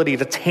the ability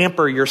to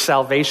tamper your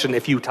salvation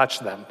if you touch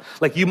them.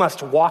 You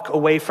must walk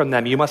away from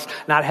them. You must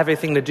not have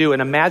anything to do.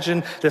 And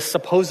imagine this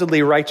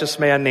supposedly righteous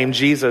man named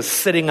Jesus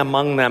sitting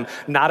among them,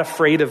 not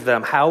afraid of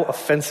them. How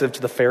offensive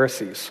to the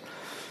Pharisees.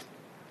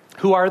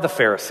 Who are the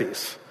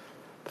Pharisees?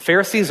 The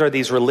Pharisees are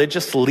these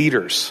religious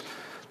leaders.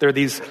 They're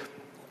these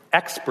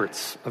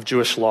experts of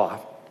Jewish law.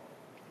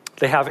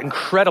 They have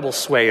incredible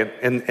sway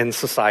in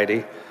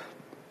society.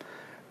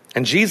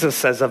 And Jesus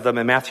says of them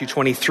in Matthew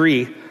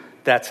 23,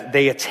 that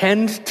they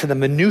attend to the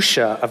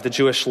minutia of the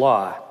Jewish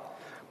law,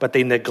 but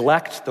they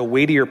neglect the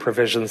weightier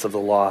provisions of the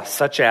law,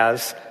 such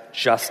as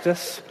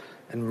justice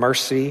and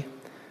mercy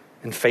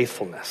and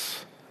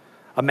faithfulness.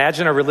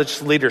 Imagine a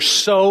religious leader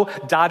so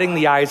dotting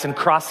the I's and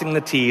crossing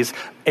the T's,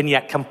 and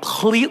yet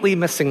completely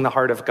missing the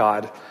heart of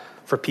God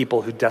for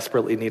people who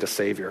desperately need a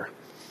Savior.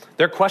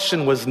 Their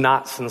question was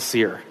not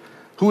sincere.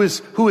 Who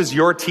is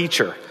your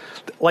teacher?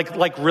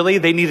 Really,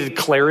 they needed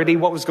clarity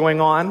what was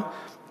going on.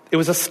 It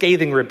was a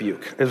scathing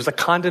rebuke. It was a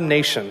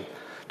condemnation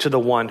to the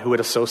one who would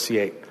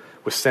associate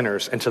with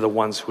sinners and to the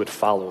ones who would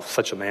follow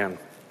such a man.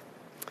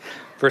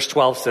 Verse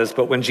 12 says,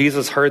 but when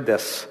Jesus heard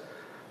this,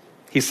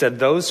 he said,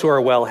 those who are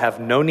well have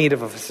no need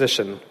of a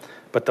physician,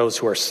 but those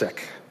who are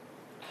sick.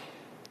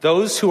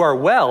 Those who are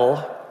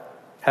well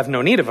have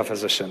no need of a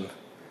physician,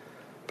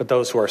 but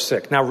those who are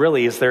sick. Now,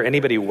 really, is there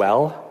anybody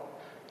well?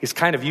 He's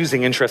kind of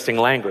using interesting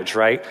language,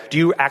 right? Do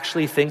you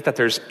actually think that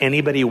there's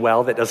anybody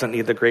well that doesn't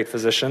need the great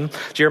physician?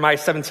 Jeremiah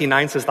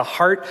 17:9 says, the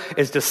heart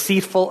is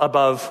deceitful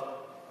above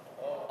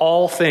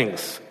all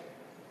things.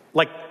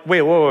 Wait.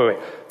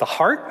 The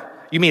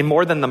heart? You mean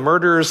more than the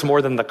murders,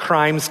 more than the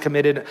crimes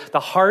committed?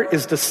 The heart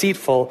is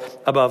deceitful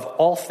above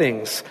all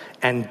things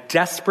and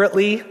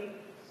desperately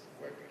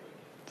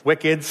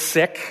wicked,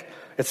 sick,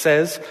 it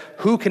says,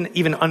 who can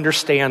even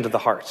understand the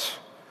heart?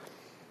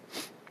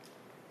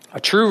 A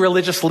true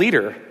religious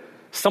leader,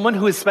 someone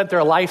who has spent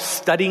their life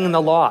studying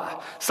the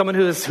law, someone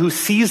who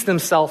sees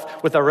themselves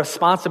with a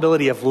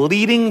responsibility of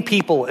leading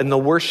people in the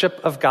worship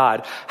of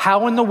God.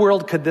 How in the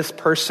world could this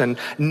person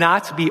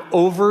not be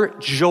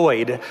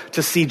overjoyed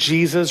to see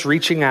Jesus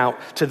reaching out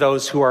to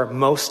those who are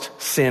most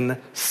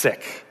sin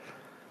sick?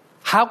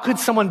 How could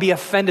someone be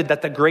offended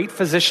that the great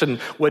physician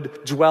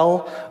would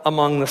dwell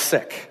among the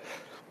sick?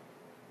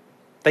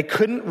 They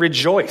couldn't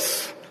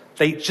rejoice.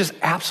 They just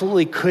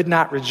absolutely could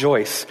not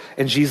rejoice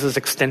in Jesus'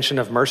 extension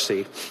of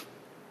mercy.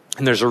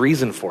 And there's a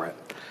reason for it.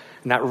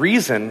 And that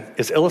reason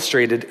is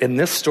illustrated in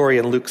this story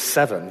in Luke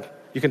 7.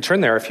 You can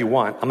turn there if you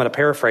want. I'm going to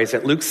paraphrase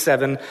it. Luke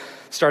 7,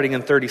 starting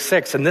in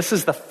 36. And this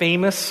is the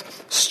famous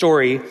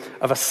story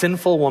of a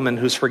sinful woman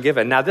who's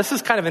forgiven. Now, this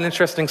is kind of an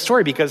interesting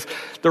story because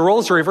the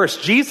roles are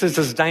reversed. Jesus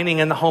is dining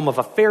in the home of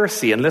a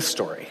Pharisee in this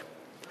story.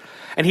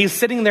 And he's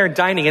sitting there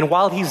dining. And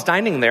while he's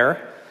dining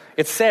there,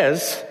 it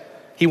says,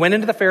 he went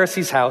into the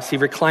Pharisee's house. He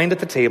reclined at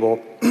the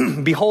table.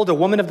 Behold, a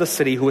woman of the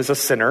city who was a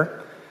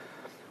sinner.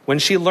 When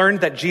she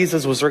learned that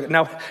Jesus was...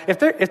 Now, if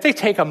they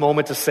take a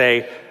moment to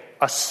say,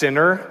 a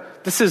sinner,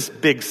 this is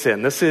big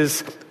sin. This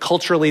is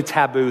culturally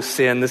taboo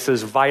sin. This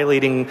is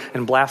violating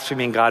and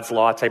blaspheming God's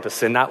law type of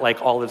sin, not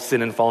like all have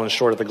sinned and fallen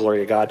short of the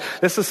glory of God.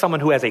 This is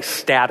someone who has a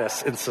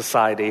status in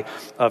society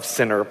of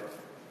sinner.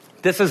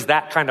 This is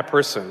that kind of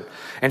person.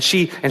 And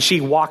she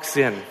walks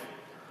in.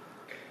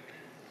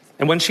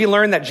 And when she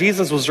learned that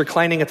Jesus was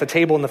reclining at the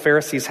table in the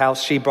Pharisee's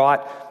house, she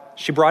brought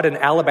an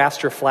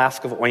alabaster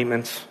flask of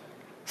ointment.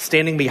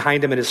 Standing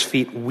behind him at his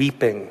feet,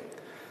 weeping,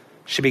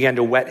 she began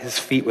to wet his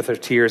feet with her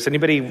tears.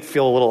 Anybody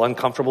feel a little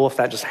uncomfortable if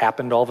that just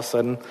happened all of a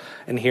sudden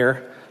in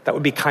here? That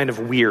would be kind of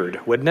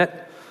weird, wouldn't it?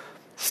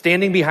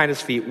 Standing behind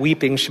his feet,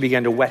 weeping, she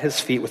began to wet his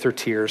feet with her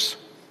tears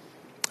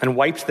and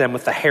wiped them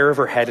with the hair of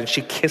her head, and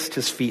she kissed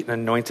his feet and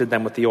anointed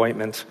them with the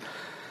ointment.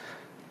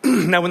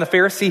 Now, when the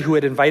Pharisee who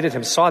had invited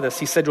him saw this,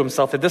 he said to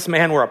himself, if this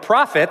man were a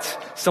prophet,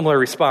 similar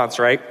response,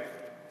 right?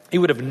 He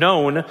would have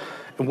known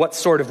what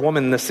sort of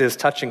woman this is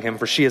touching him,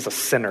 for she is a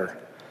sinner.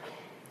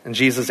 And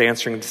Jesus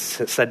answering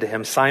said to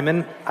him,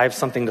 Simon, I have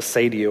something to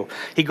say to you.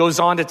 He goes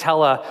on to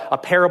tell a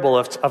parable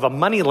of a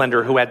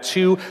moneylender who had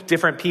two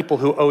different people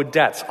who owed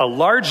debts, a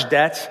large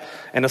debt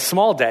and a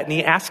small debt. And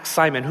he asks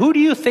Simon, who do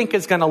you think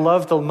is going to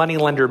love the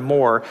moneylender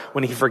more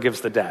when he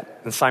forgives the debt?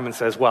 And Simon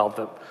says,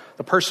 well,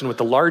 the person with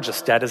the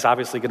largest debt is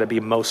obviously going to be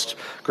most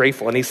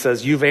grateful. And he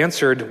says, you've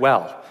answered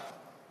well.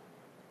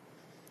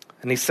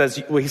 And he says,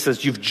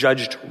 you've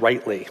judged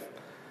rightly.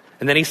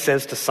 And then he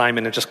says to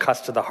Simon, and just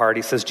cuts to the heart,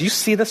 he says, do you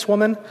see this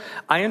woman?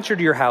 I entered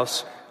your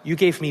house. You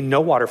gave me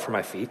no water for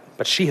my feet,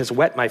 but she has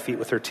wet my feet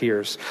with her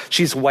tears.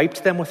 She's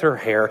wiped them with her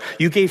hair.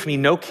 You gave me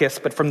no kiss,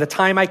 but from the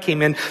time I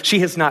came in, she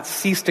has not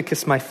ceased to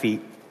kiss my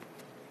feet.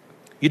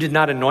 You did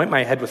not anoint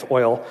my head with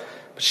oil,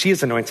 but she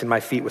has anointed my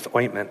feet with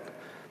ointment.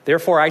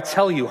 Therefore, I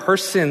tell you, her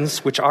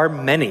sins, which are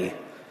many,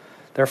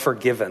 they're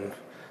forgiven,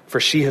 for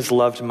she has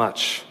loved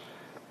much.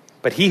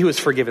 But he who is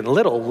forgiven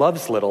little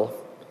loves little.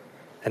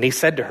 And he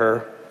said to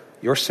her,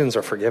 your sins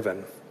are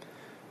forgiven.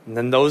 And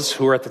then those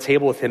who were at the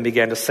table with him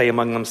began to say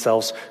among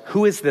themselves,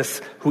 who is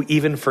this who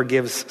even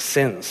forgives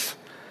sins?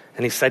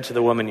 And he said to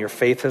the woman, your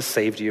faith has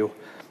saved you.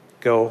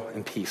 Go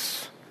in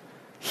peace.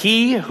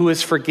 He who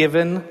is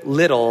forgiven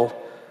little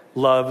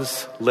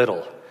loves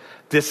little.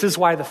 This is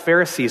why the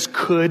Pharisees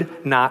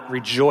could not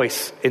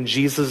rejoice in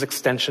Jesus'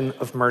 extension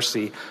of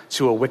mercy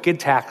to a wicked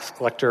tax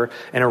collector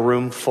in a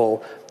room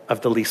full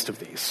of the least of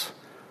these.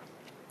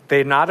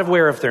 They're not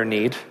aware of their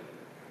need.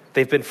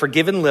 They've been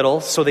forgiven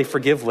little, so they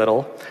forgive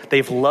little.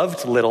 They've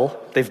loved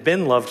little. They've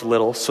been loved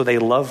little, so they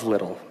love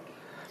little.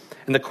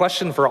 And the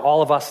question for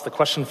all of us, the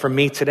question for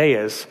me today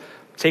is,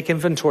 take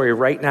inventory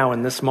right now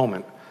in this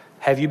moment.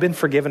 Have you been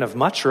forgiven of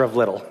much or of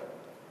little?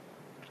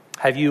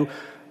 Have you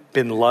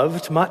been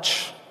loved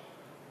much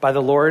by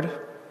the Lord,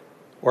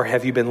 or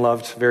have you been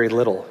loved very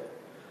little?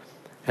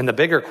 And the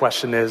bigger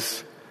question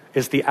is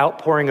the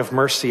outpouring of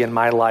mercy in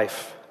my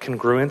life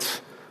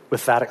congruent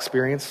with that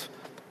experience?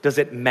 Does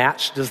it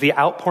match? Does the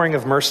outpouring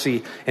of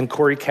mercy in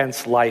Corey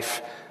Kent's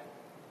life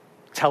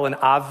tell an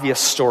obvious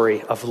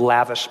story of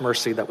lavish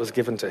mercy that was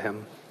given to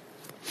him?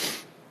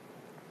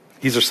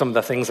 These are some of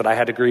the things that I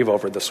had to grieve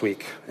over this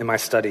week in my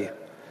study.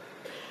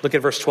 Look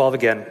at verse 12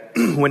 again.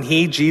 When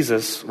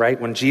Jesus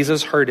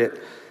heard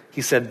it,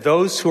 he said,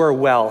 those who are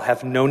well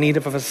have no need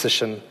of a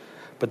physician,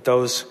 but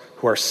those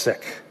who are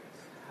sick.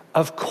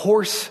 Of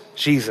course,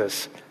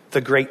 Jesus, the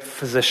great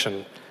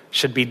physician,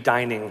 should be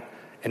dining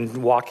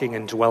and walking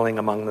and dwelling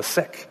among the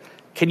sick.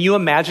 Can you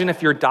imagine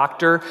if your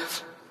doctor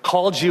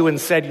called you and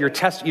said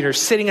you're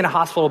sitting in a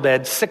hospital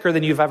bed, sicker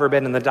than you've ever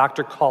been, and the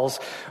doctor calls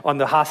on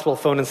the hospital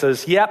phone and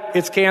says, yep,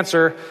 it's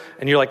cancer.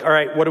 And you're like, all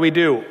right, what do we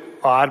do?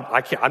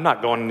 I'm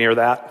not going near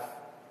that.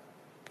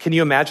 Can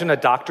you imagine a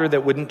doctor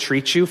that wouldn't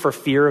treat you for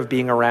fear of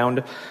being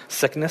around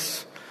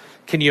sickness?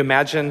 Can you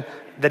imagine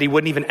that he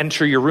wouldn't even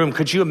enter your room.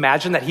 Could you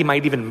imagine that he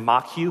might even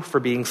mock you for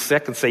being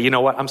sick and say, you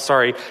know what, I'm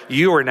sorry,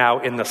 you are now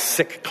in the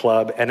sick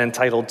club and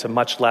entitled to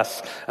much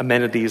less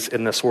amenities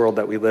in this world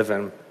that we live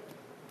in.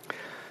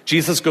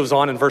 Jesus goes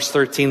on in verse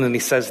 13 and he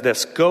says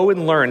this, go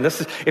and learn.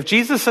 If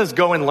Jesus says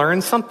go and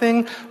learn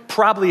something,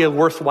 probably a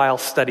worthwhile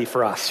study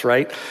for us,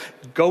 right?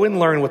 Go and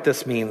learn what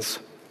this means.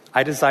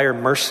 I desire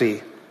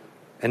mercy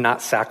and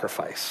not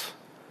sacrifice.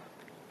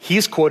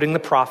 He's quoting the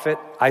prophet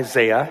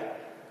Hosea,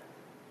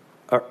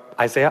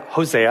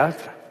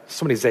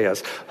 so many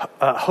Isaiahs.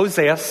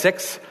 Hosea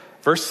 6,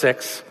 verse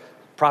 6,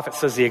 prophet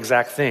says the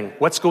exact thing.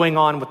 What's going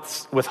on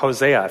with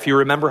Hosea? If you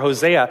remember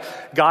Hosea,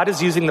 God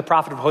is using the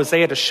prophet of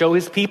Hosea to show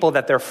his people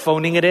that they're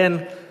phoning it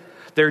in.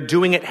 They're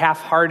doing it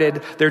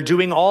half-hearted. They're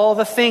doing all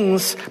the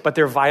things, but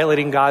they're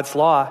violating God's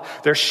law.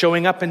 They're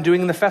showing up and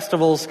doing the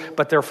festivals,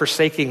 but they're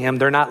forsaking him.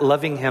 They're not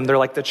loving him. They're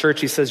like the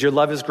church. He says, your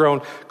love has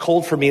grown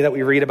cold for me, that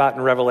we read about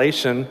in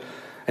Revelation.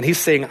 And he's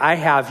saying,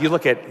 you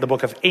look at the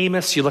book of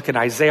Amos, you look at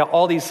Isaiah,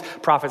 all these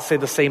prophets say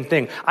the same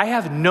thing. I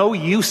have no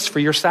use for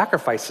your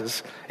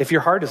sacrifices if your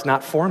heart is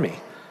not for me.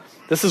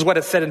 This is what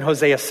it said in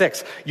Hosea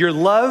 6. Your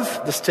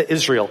love, this to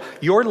Israel,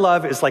 your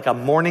love is like a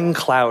morning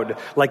cloud,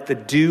 like the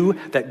dew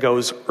that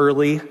goes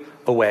early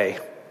away.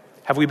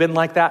 Have we been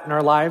like that in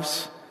our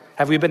lives?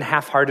 Have we been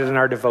half-hearted in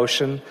our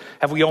devotion?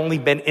 Have we only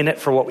been in it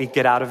for what we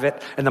get out of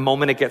it? And the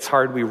moment it gets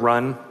hard, we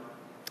run?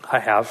 I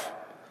have.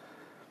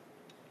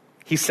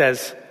 He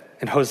says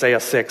in Hosea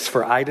 6,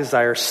 for I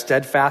desire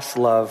steadfast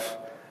love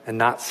and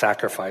not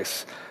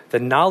sacrifice, the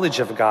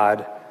knowledge of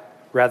God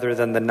rather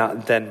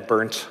than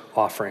burnt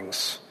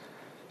offerings.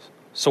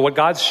 So what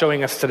God's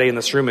showing us today in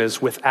this room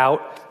is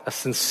without a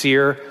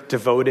sincere,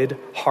 devoted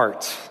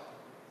heart,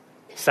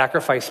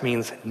 sacrifice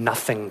means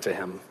nothing to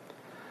him.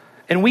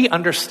 And we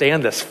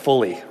understand this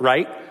fully,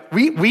 right?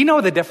 We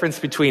know the difference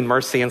between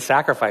mercy and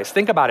sacrifice.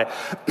 Think about it.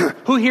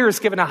 Who here has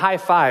given a high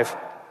five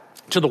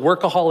to the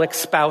workaholic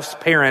spouse,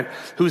 parent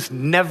who's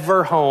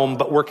never home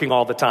but working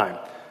all the time?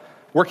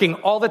 Working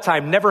all the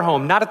time, never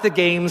home, not at the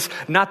games,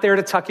 not there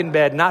to tuck in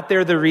bed, not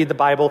there to read the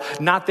Bible,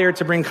 not there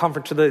to bring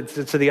comfort to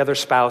the other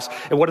spouse.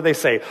 And what do they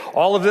say?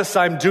 All of this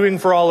I'm doing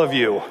for all of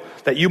you,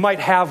 that you might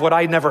have what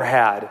I never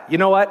had. You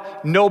know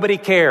what? Nobody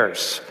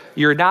cares.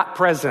 You're not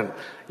present.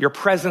 Your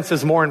presence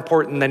is more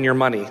important than your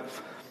money.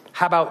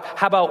 How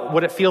about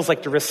what it feels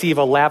like to receive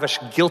a lavish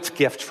guilt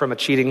gift from a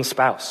cheating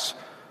spouse?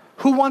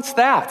 Who wants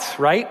that,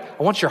 right?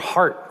 I want your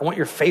heart. I want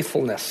your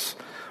faithfulness.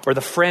 Or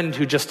the friend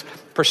who just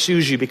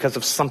pursues you because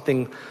of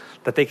something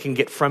that they can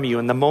get from you.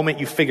 And the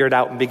moment you figure it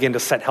out and begin to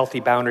set healthy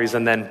boundaries,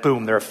 and then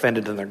boom, they're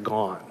offended and they're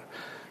gone.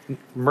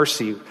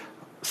 Mercy,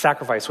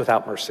 sacrifice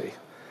without mercy.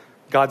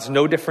 God's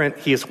no different.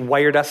 He has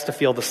wired us to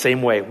feel the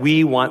same way.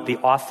 We want the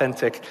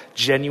authentic,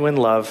 genuine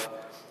love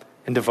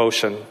and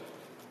devotion.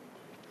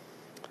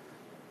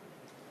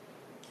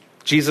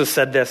 Jesus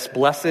said this,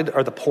 blessed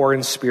are the poor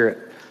in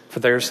spirit, for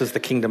theirs is the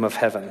kingdom of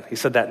heaven. He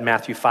said that in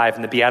Matthew 5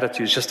 in the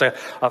Beatitudes, just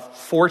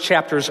 4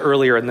 chapters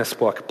earlier in this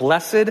book.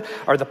 Blessed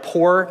are the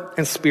poor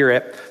in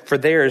spirit, for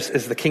theirs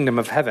is the kingdom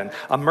of heaven.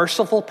 A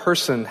merciful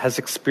person has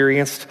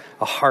experienced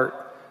a heart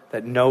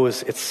that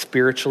knows it's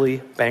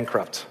spiritually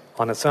bankrupt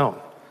on its own.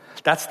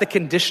 That's the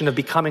condition of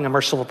becoming a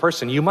merciful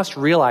person. You must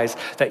realize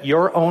that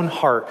your own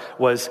heart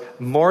was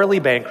morally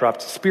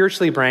bankrupt,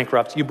 spiritually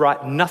bankrupt. You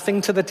brought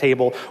nothing to the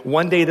table.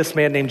 One day this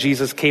man named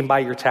Jesus came by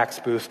your tax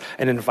booth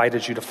and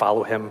invited you to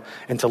follow him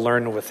and to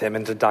learn with him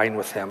and to dine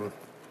with him.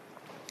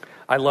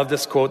 I love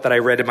this quote that I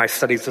read in my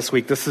studies this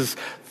week. This is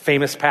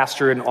famous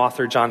pastor and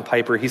author John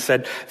Piper. He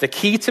said, the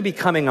key to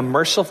becoming a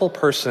merciful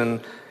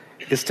person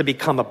is to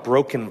become a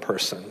broken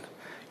person.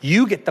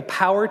 You get the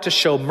power to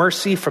show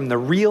mercy from the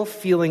real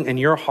feeling in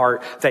your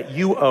heart that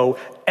you owe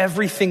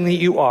everything that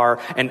you are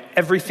and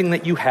everything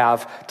that you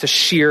have to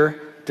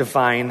sheer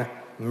divine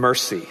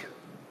mercy.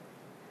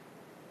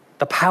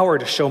 The power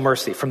to show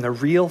mercy from the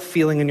real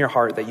feeling in your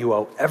heart that you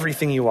owe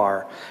everything you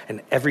are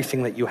and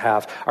everything that you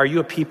have. Are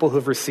you a people who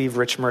have received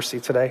rich mercy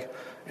today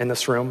in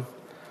this room?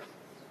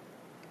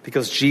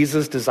 Because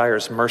Jesus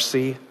desires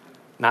mercy,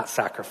 not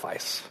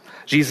sacrifice.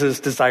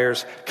 Jesus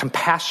desires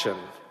compassion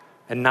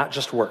and not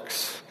just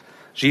works.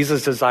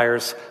 Jesus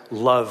desires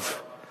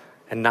love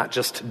and not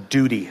just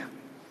duty.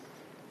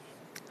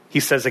 He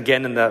says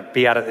again in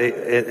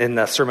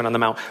the Sermon on the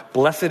Mount,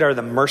 blessed are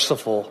the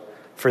merciful,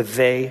 for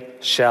they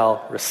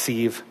shall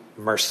receive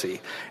mercy.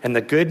 And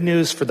the good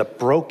news for the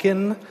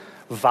broken,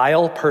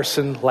 vile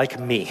person like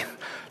me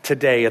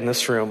today in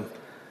this room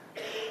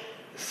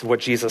is what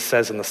Jesus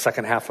says in the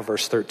second half of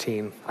verse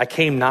 13. I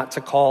came not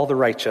to call the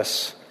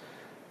righteous,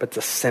 but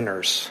the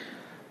sinners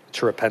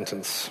to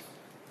repentance.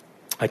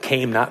 I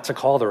came not to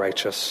call the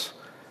righteous,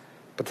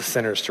 but the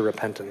sinners to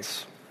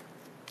repentance.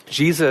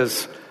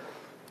 Jesus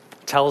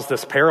tells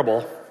this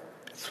parable.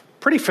 It's a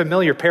pretty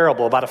familiar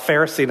parable about a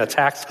Pharisee and a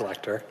tax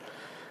collector.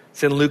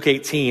 It's in Luke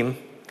 18.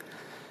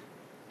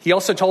 He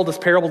also told this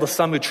parable to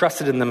some who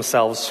trusted in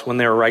themselves when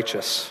they were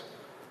righteous.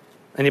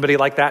 Anybody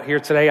like that here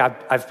today?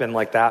 I've been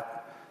like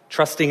that.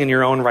 trusting in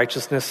your own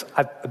righteousness.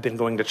 I've been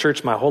going to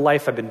church my whole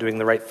life. I've been doing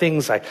the right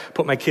things. I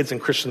put my kids in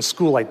Christian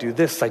school. I do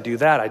this, I do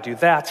that, I do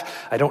that.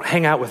 I don't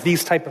hang out with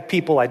these type of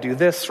people. I do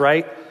this,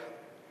 right?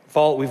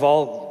 We've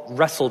all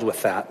wrestled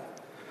with that.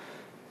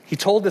 He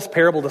told this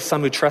parable to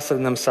some who trusted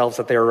in themselves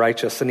that they were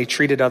righteous, and he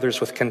treated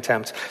others with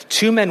contempt.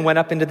 2 men went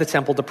up into the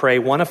temple to pray,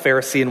 one a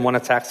Pharisee and one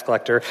a tax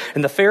collector.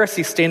 And the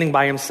Pharisee, standing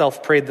by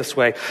himself, prayed this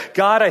way: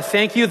 God, I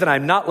thank you that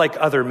I'm not like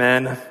other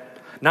men,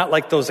 not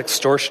like those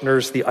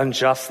extortioners, the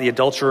unjust, the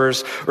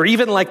adulterers, or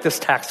even like this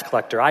tax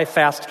collector. I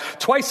fast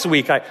twice a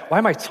week. Why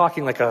am I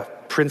talking like a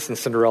prince and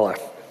Cinderella?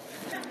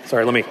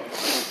 Sorry, let me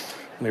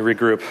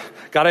regroup.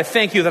 God, I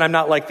thank you that I'm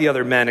not like the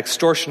other men,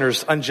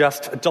 extortioners,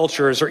 unjust,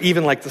 adulterers, or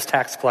even like this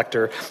tax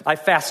collector. I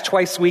fast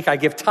twice a week. I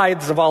give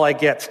tithes of all I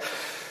get.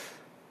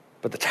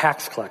 But the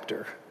tax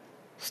collector,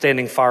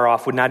 standing far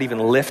off, would not even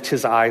lift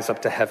his eyes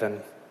up to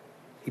heaven.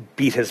 He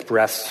beat his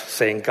breast,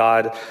 saying,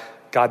 God,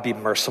 be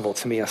merciful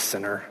to me, a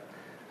sinner.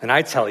 And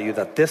I tell you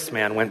that this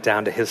man went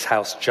down to his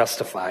house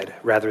justified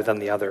rather than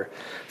the other.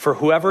 For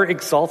whoever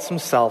exalts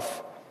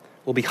himself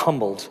will be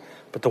humbled,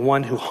 but the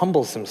one who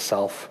humbles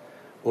himself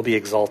will be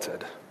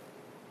exalted.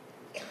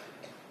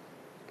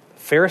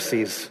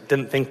 Pharisees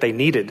didn't think they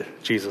needed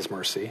Jesus'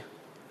 mercy,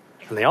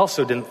 and they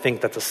also didn't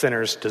think that the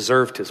sinners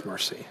deserved his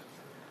mercy.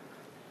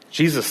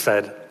 Jesus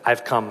said,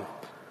 I've come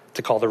not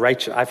to call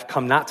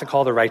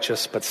the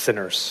righteous, but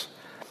sinners.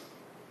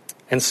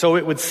 And so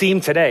it would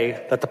seem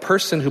today that the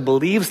person who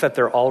believes that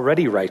they're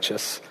already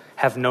righteous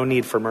have no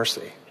need for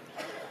mercy.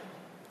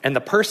 And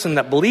the person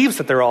that believes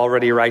that they're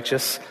already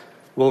righteous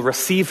will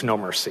receive no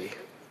mercy.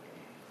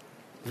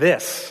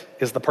 This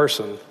is the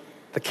person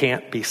that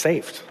can't be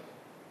saved.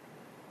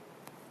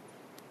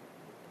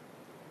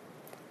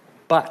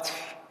 But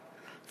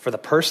for the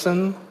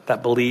person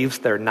that believes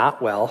they're not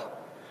well,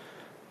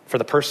 for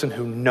the person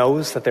who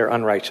knows that they're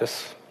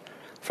unrighteous,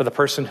 for the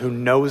person who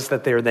knows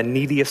that they're the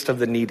neediest of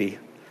the needy,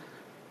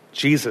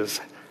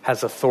 Jesus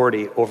has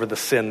authority over the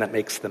sin that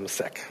makes them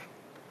sick.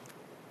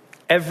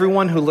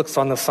 Everyone who looks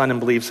on the Son and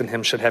believes in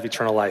him should have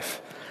eternal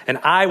life, and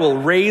I will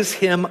raise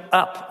him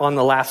up on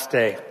the last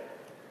day.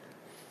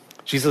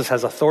 Jesus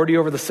has authority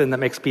over the sin that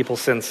makes people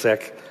sin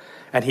sick,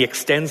 and he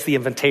extends the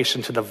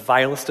invitation to the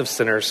vilest of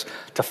sinners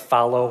to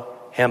follow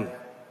him.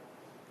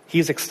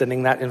 He's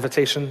extending that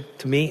invitation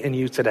to me and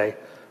you today.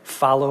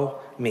 Follow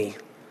me.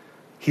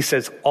 He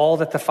says, all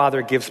that the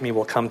Father gives me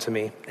will come to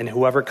me, and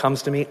whoever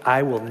comes to me,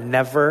 I will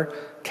never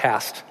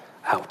cast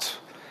out.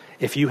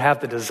 If you have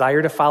the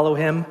desire to follow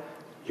him,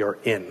 you're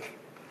in.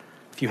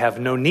 If you have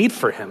no need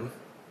for him,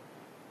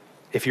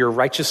 if you're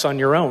righteous on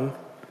your own,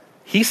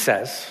 he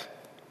says,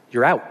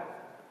 you're out.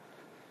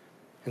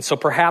 And so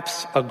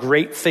perhaps a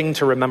great thing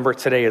to remember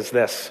today is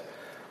this: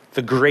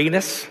 the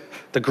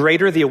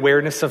greater the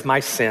awareness of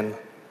my sin,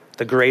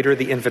 the greater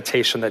the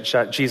invitation that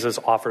Jesus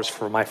offers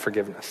for my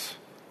forgiveness.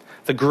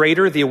 The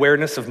greater the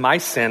awareness of my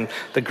sin,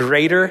 the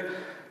greater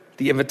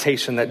the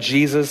invitation that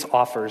Jesus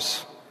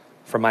offers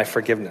for my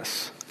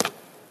forgiveness.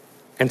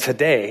 And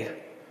today,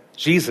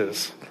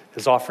 Jesus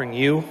is offering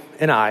you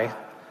and I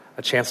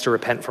a chance to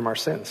repent from our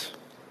sins.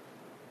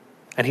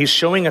 And he's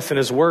showing us in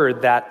his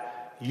word that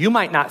you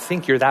might not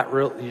think you're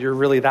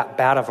really that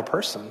bad of a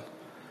person.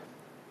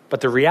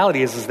 But the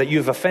reality is that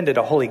you've offended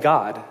a holy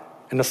God,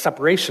 and a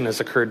separation has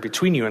occurred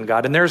between you and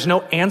God, and there's no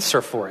answer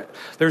for it.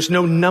 There's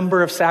no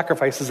number of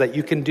sacrifices that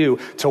you can do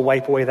to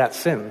wipe away that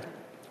sin.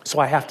 So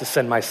I have to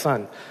send my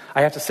son.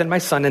 I have to send my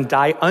son and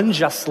die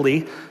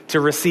unjustly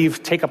to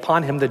take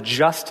upon him the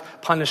just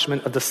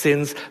punishment of the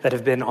sins that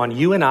have been on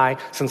you and I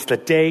since the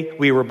day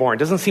we were born.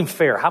 Doesn't seem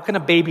fair. How can a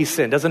baby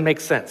sin? Doesn't make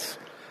sense.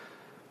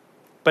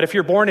 But if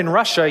you're born in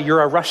Russia,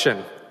 you're a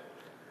Russian.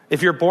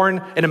 If you're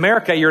born in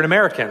America, you're an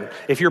American.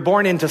 If you're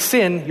born into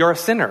sin, you're a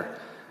sinner.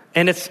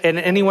 And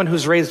anyone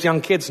who's raised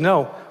young kids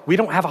know we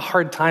don't have a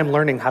hard time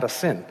learning how to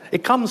sin.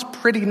 It comes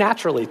pretty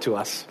naturally to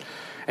us.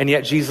 And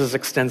yet Jesus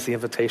extends the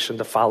invitation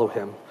to follow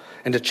him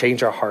and to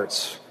change our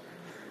hearts.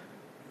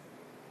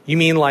 You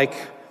mean like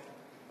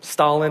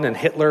Stalin and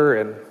Hitler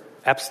and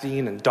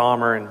Epstein and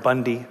Dahmer and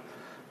Bundy,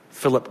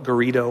 Philip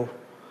Garrido?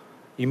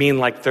 You mean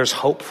like there's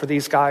hope for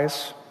these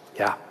guys?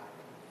 Yeah.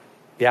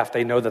 Yeah, if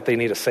they know that they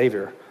need a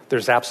savior,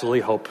 there's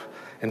absolutely hope.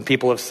 And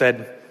people have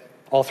said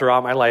all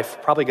throughout my life,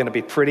 probably going to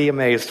be pretty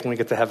amazed when we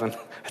get to heaven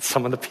at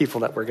some of the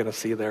people that we're going to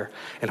see there.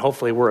 And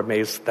hopefully we're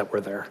amazed that we're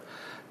there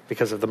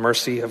because of the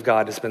mercy of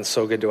God has been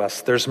so good to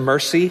us. There's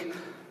mercy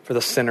for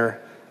the sinner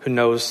who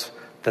knows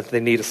that they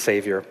need a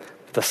savior.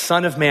 The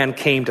Son of Man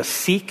came to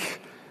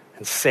seek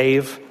and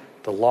save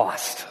the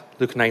lost.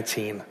 Luke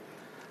 19.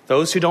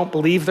 Those who don't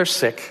believe they're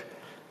sick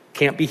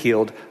can't be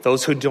healed.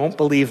 Those who don't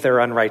believe they're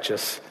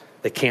unrighteous,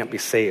 they can't be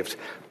saved.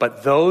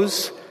 But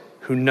those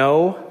who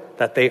know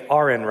that they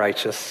are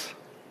unrighteous,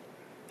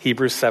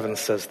 Hebrews 7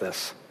 says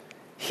this: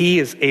 he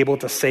is able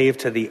to save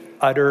to the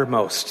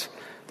uttermost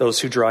those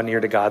who draw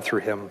near to God through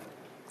him,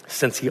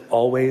 since he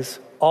always,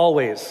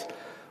 always,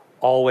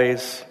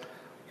 always,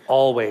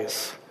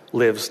 always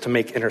lives to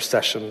make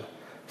intercession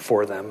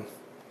for them.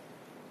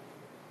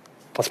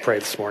 Let's pray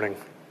this morning.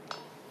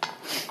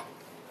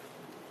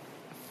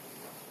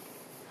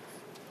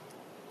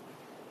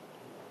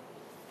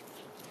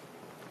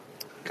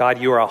 God,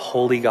 you are a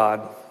holy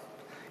God.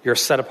 You're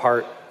set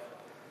apart.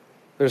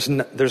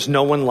 There's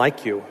no one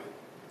like you.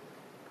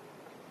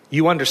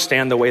 You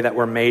understand the way that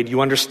we're made.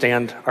 You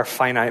understand our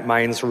finite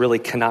minds really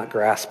cannot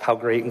grasp how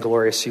great and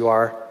glorious you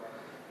are.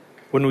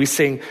 When we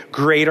sing,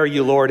 "Great are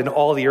you, Lord," and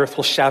all the earth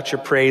will shout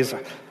your praise,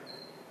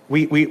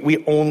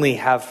 we only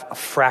have a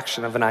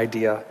fraction of an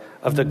idea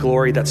of the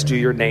glory that's due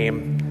your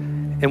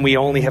name. And we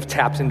only have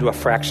tapped into a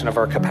fraction of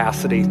our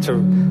capacity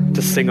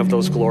to sing of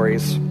those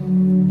glories.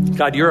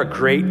 God, you're a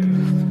great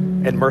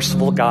and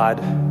merciful God.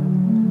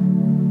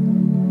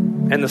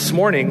 And this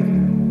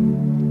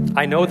morning,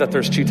 I know that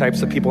there's two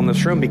types of people in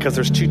this room because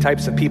there's two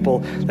types of people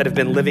that have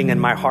been living in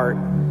my heart.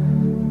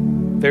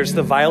 There's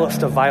the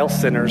vilest of vile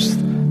sinners,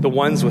 the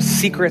ones with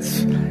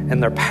secrets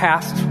and their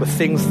past, with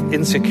things,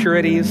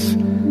 insecurities,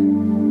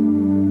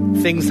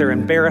 things they're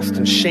embarrassed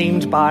and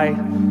shamed by,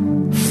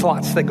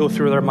 thoughts that go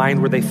through their mind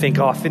where they think,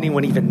 oh, if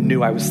anyone even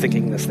knew I was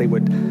thinking this, they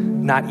would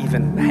not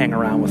even hang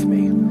around with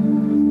me.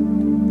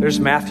 There's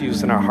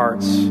Matthews in our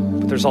hearts,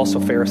 but there's also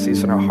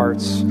Pharisees in our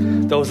hearts.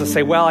 Those that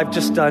say, well, I've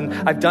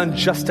done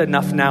just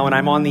enough now and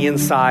I'm on the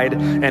inside.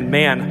 And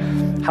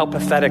man, how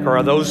pathetic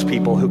are those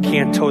people who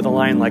can't toe the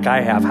line like I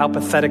have? How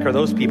pathetic are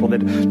those people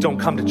that don't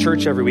come to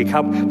church every week?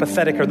 How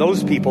pathetic are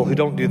those people who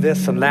don't do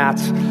this and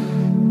that?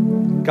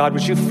 God,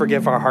 would you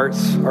forgive our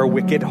hearts, our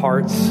wicked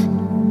hearts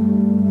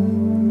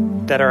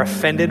that are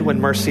offended when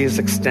mercy is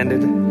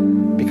extended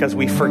because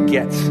we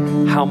forget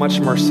how much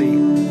mercy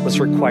was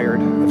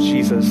required of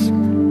Jesus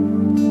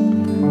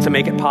to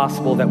make it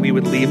possible that we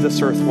would leave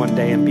this earth one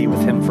day and be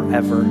with him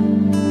forever.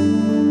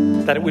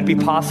 That it would be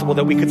possible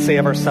that we could say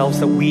of ourselves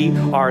that we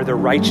are the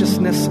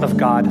righteousness of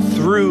God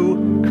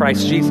through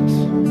Christ Jesus.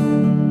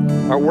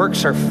 Our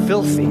works are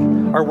filthy.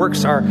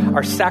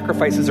 Our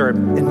sacrifices are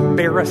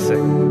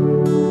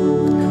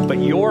embarrassing. But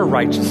your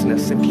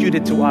righteousness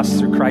imputed to us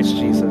through Christ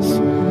Jesus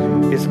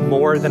is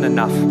more than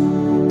enough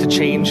to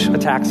change a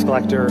tax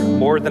collector,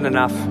 more than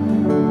enough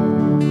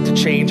to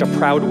change a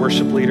proud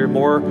worship leader,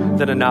 more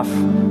than enough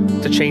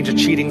to change a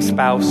cheating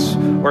spouse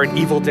or an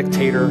evil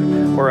dictator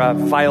or a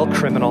vile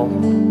criminal.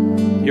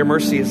 Your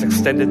mercy is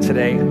extended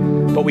today,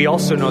 but we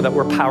also know that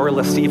we're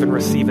powerless to even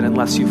receive it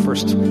unless you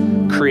first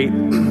create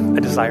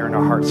a desire in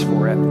our hearts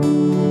for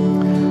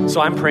it.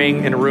 So I'm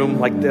praying in a room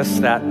like this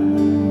that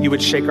you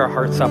would shake our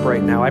hearts up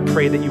right now. I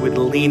pray that you would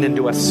lean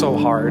into us so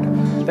hard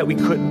that we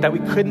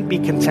couldn't be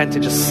content to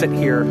just sit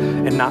here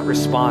and not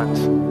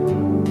respond.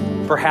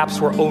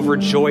 Perhaps we're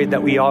overjoyed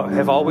that we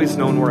have always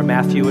known we're a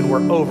Matthew, and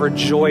we're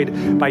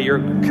overjoyed by your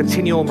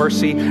continual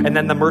mercy and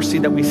then the mercy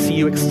that we see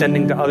you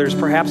extending to others.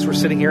 Perhaps we're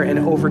sitting here and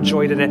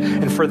overjoyed in it,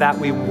 and for that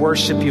we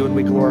worship you and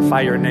we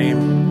glorify your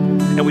name.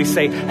 And we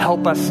say,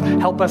 help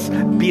us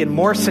be in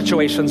more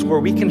situations where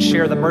we can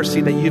share the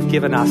mercy that you've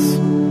given us.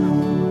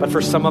 But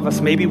for some of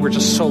us, maybe we're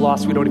just so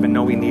lost we don't even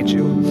know we need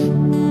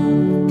you.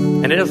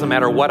 And it doesn't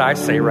matter what I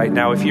say right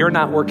now. If you're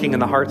not working in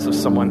the hearts of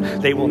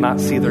someone, they will not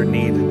see their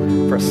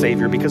need for a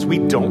Savior, because we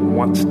don't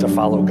want to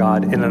follow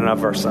God in and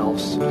of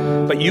ourselves.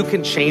 But you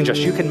can change us.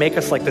 You can make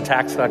us like the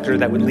tax collector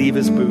that would leave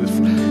his booth,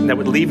 and that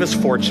would leave his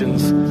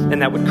fortunes,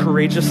 and that would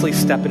courageously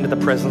step into the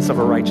presence of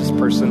a righteous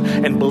person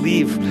and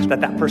believe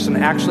that that person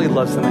actually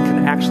loves them and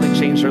can actually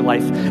change their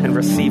life and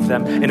receive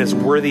them and is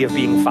worthy of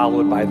being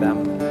followed by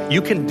them.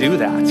 You can do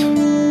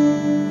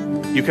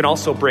that. You can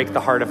also break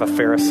the heart of a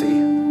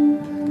Pharisee.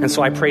 And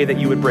so I pray that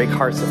you would break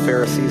hearts of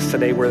Pharisees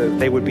today where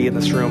they would be in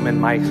this room,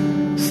 and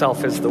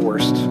myself is the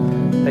worst.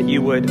 That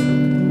you would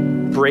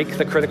break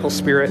the critical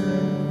spirit,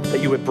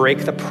 that you would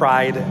break the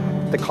pride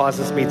that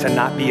causes me to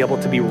not be able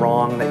to be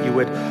wrong, that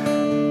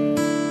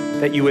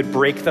you would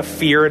break the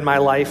fear in my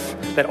life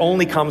that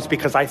only comes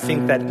because I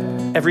think that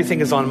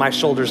everything is on my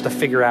shoulders to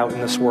figure out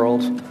in this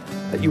world.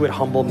 That you would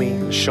humble me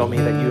and show me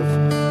that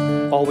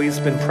you've always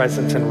been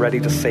present and ready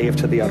to save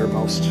to the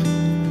uttermost.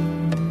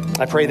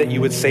 I pray that you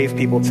would save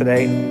people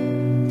today.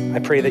 I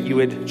pray that you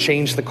would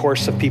change the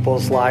course of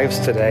people's lives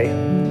today.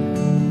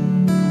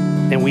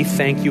 And we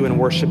thank you and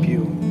worship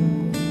you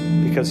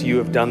because you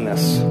have done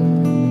this.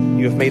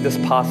 You have made this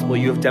possible.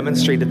 You have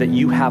demonstrated that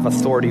you have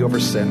authority over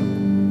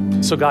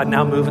sin. So God,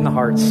 now move in the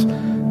hearts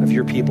of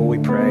your people, we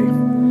pray.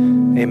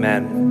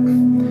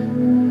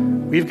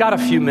 Amen. We've got a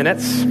few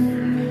minutes.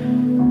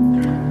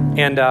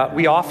 And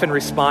we often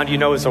respond,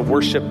 as a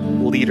worship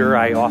leader,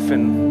 I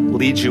often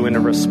lead you in a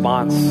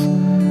response.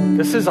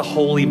 This is a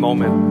holy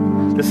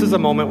moment. This is a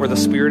moment where the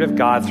Spirit of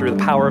God, through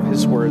the power of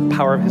his word, the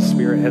power of his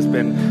Spirit, has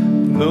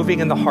been moving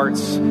in the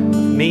hearts of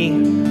me,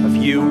 of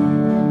you.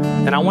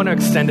 And I want to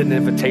extend an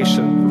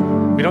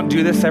invitation. We don't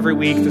do this every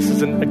week. This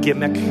isn't a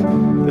gimmick.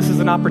 This is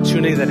an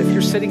opportunity that if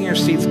you're sitting in your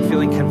seats and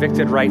feeling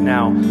convicted right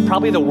now,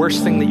 probably the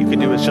worst thing that you can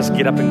do is just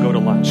get up and go to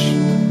lunch.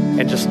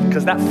 And just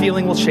because that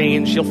feeling will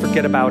change, you'll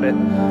forget about it.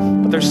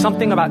 But there's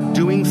something about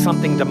doing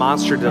something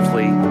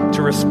demonstratively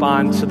to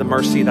respond to the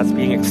mercy that's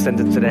being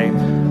extended today.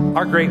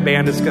 Our great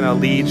band is going to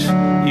lead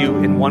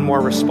you in one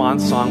more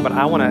response song, but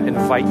I want to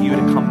invite you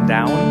to come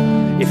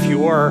down. If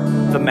you're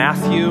the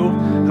Matthew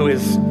who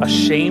is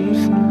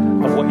ashamed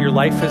of what your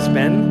life has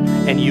been,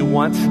 and you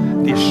want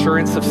the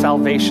assurance of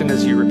salvation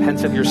as you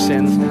repent of your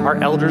sins, our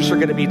elders are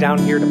going to be down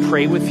here to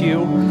pray with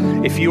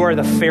you. If you are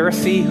the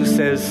Pharisee who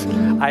says,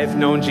 I have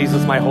known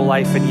Jesus my whole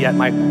life, and yet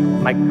my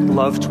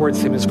love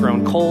towards him has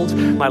grown cold,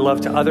 my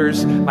love to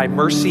others, my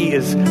mercy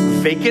is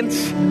vacant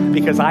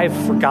because I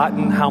have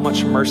forgotten how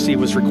much mercy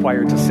was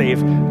required to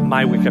save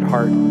my wicked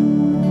heart.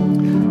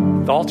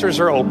 The altars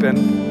are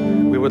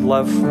open. We would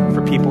love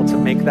for people to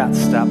make that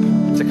step,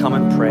 to come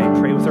and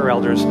pray with our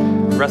elders.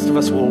 The rest of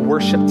us will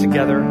worship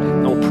together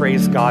and we'll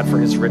praise God for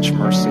his rich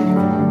mercy.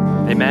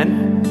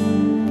 Amen.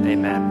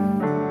 Amen.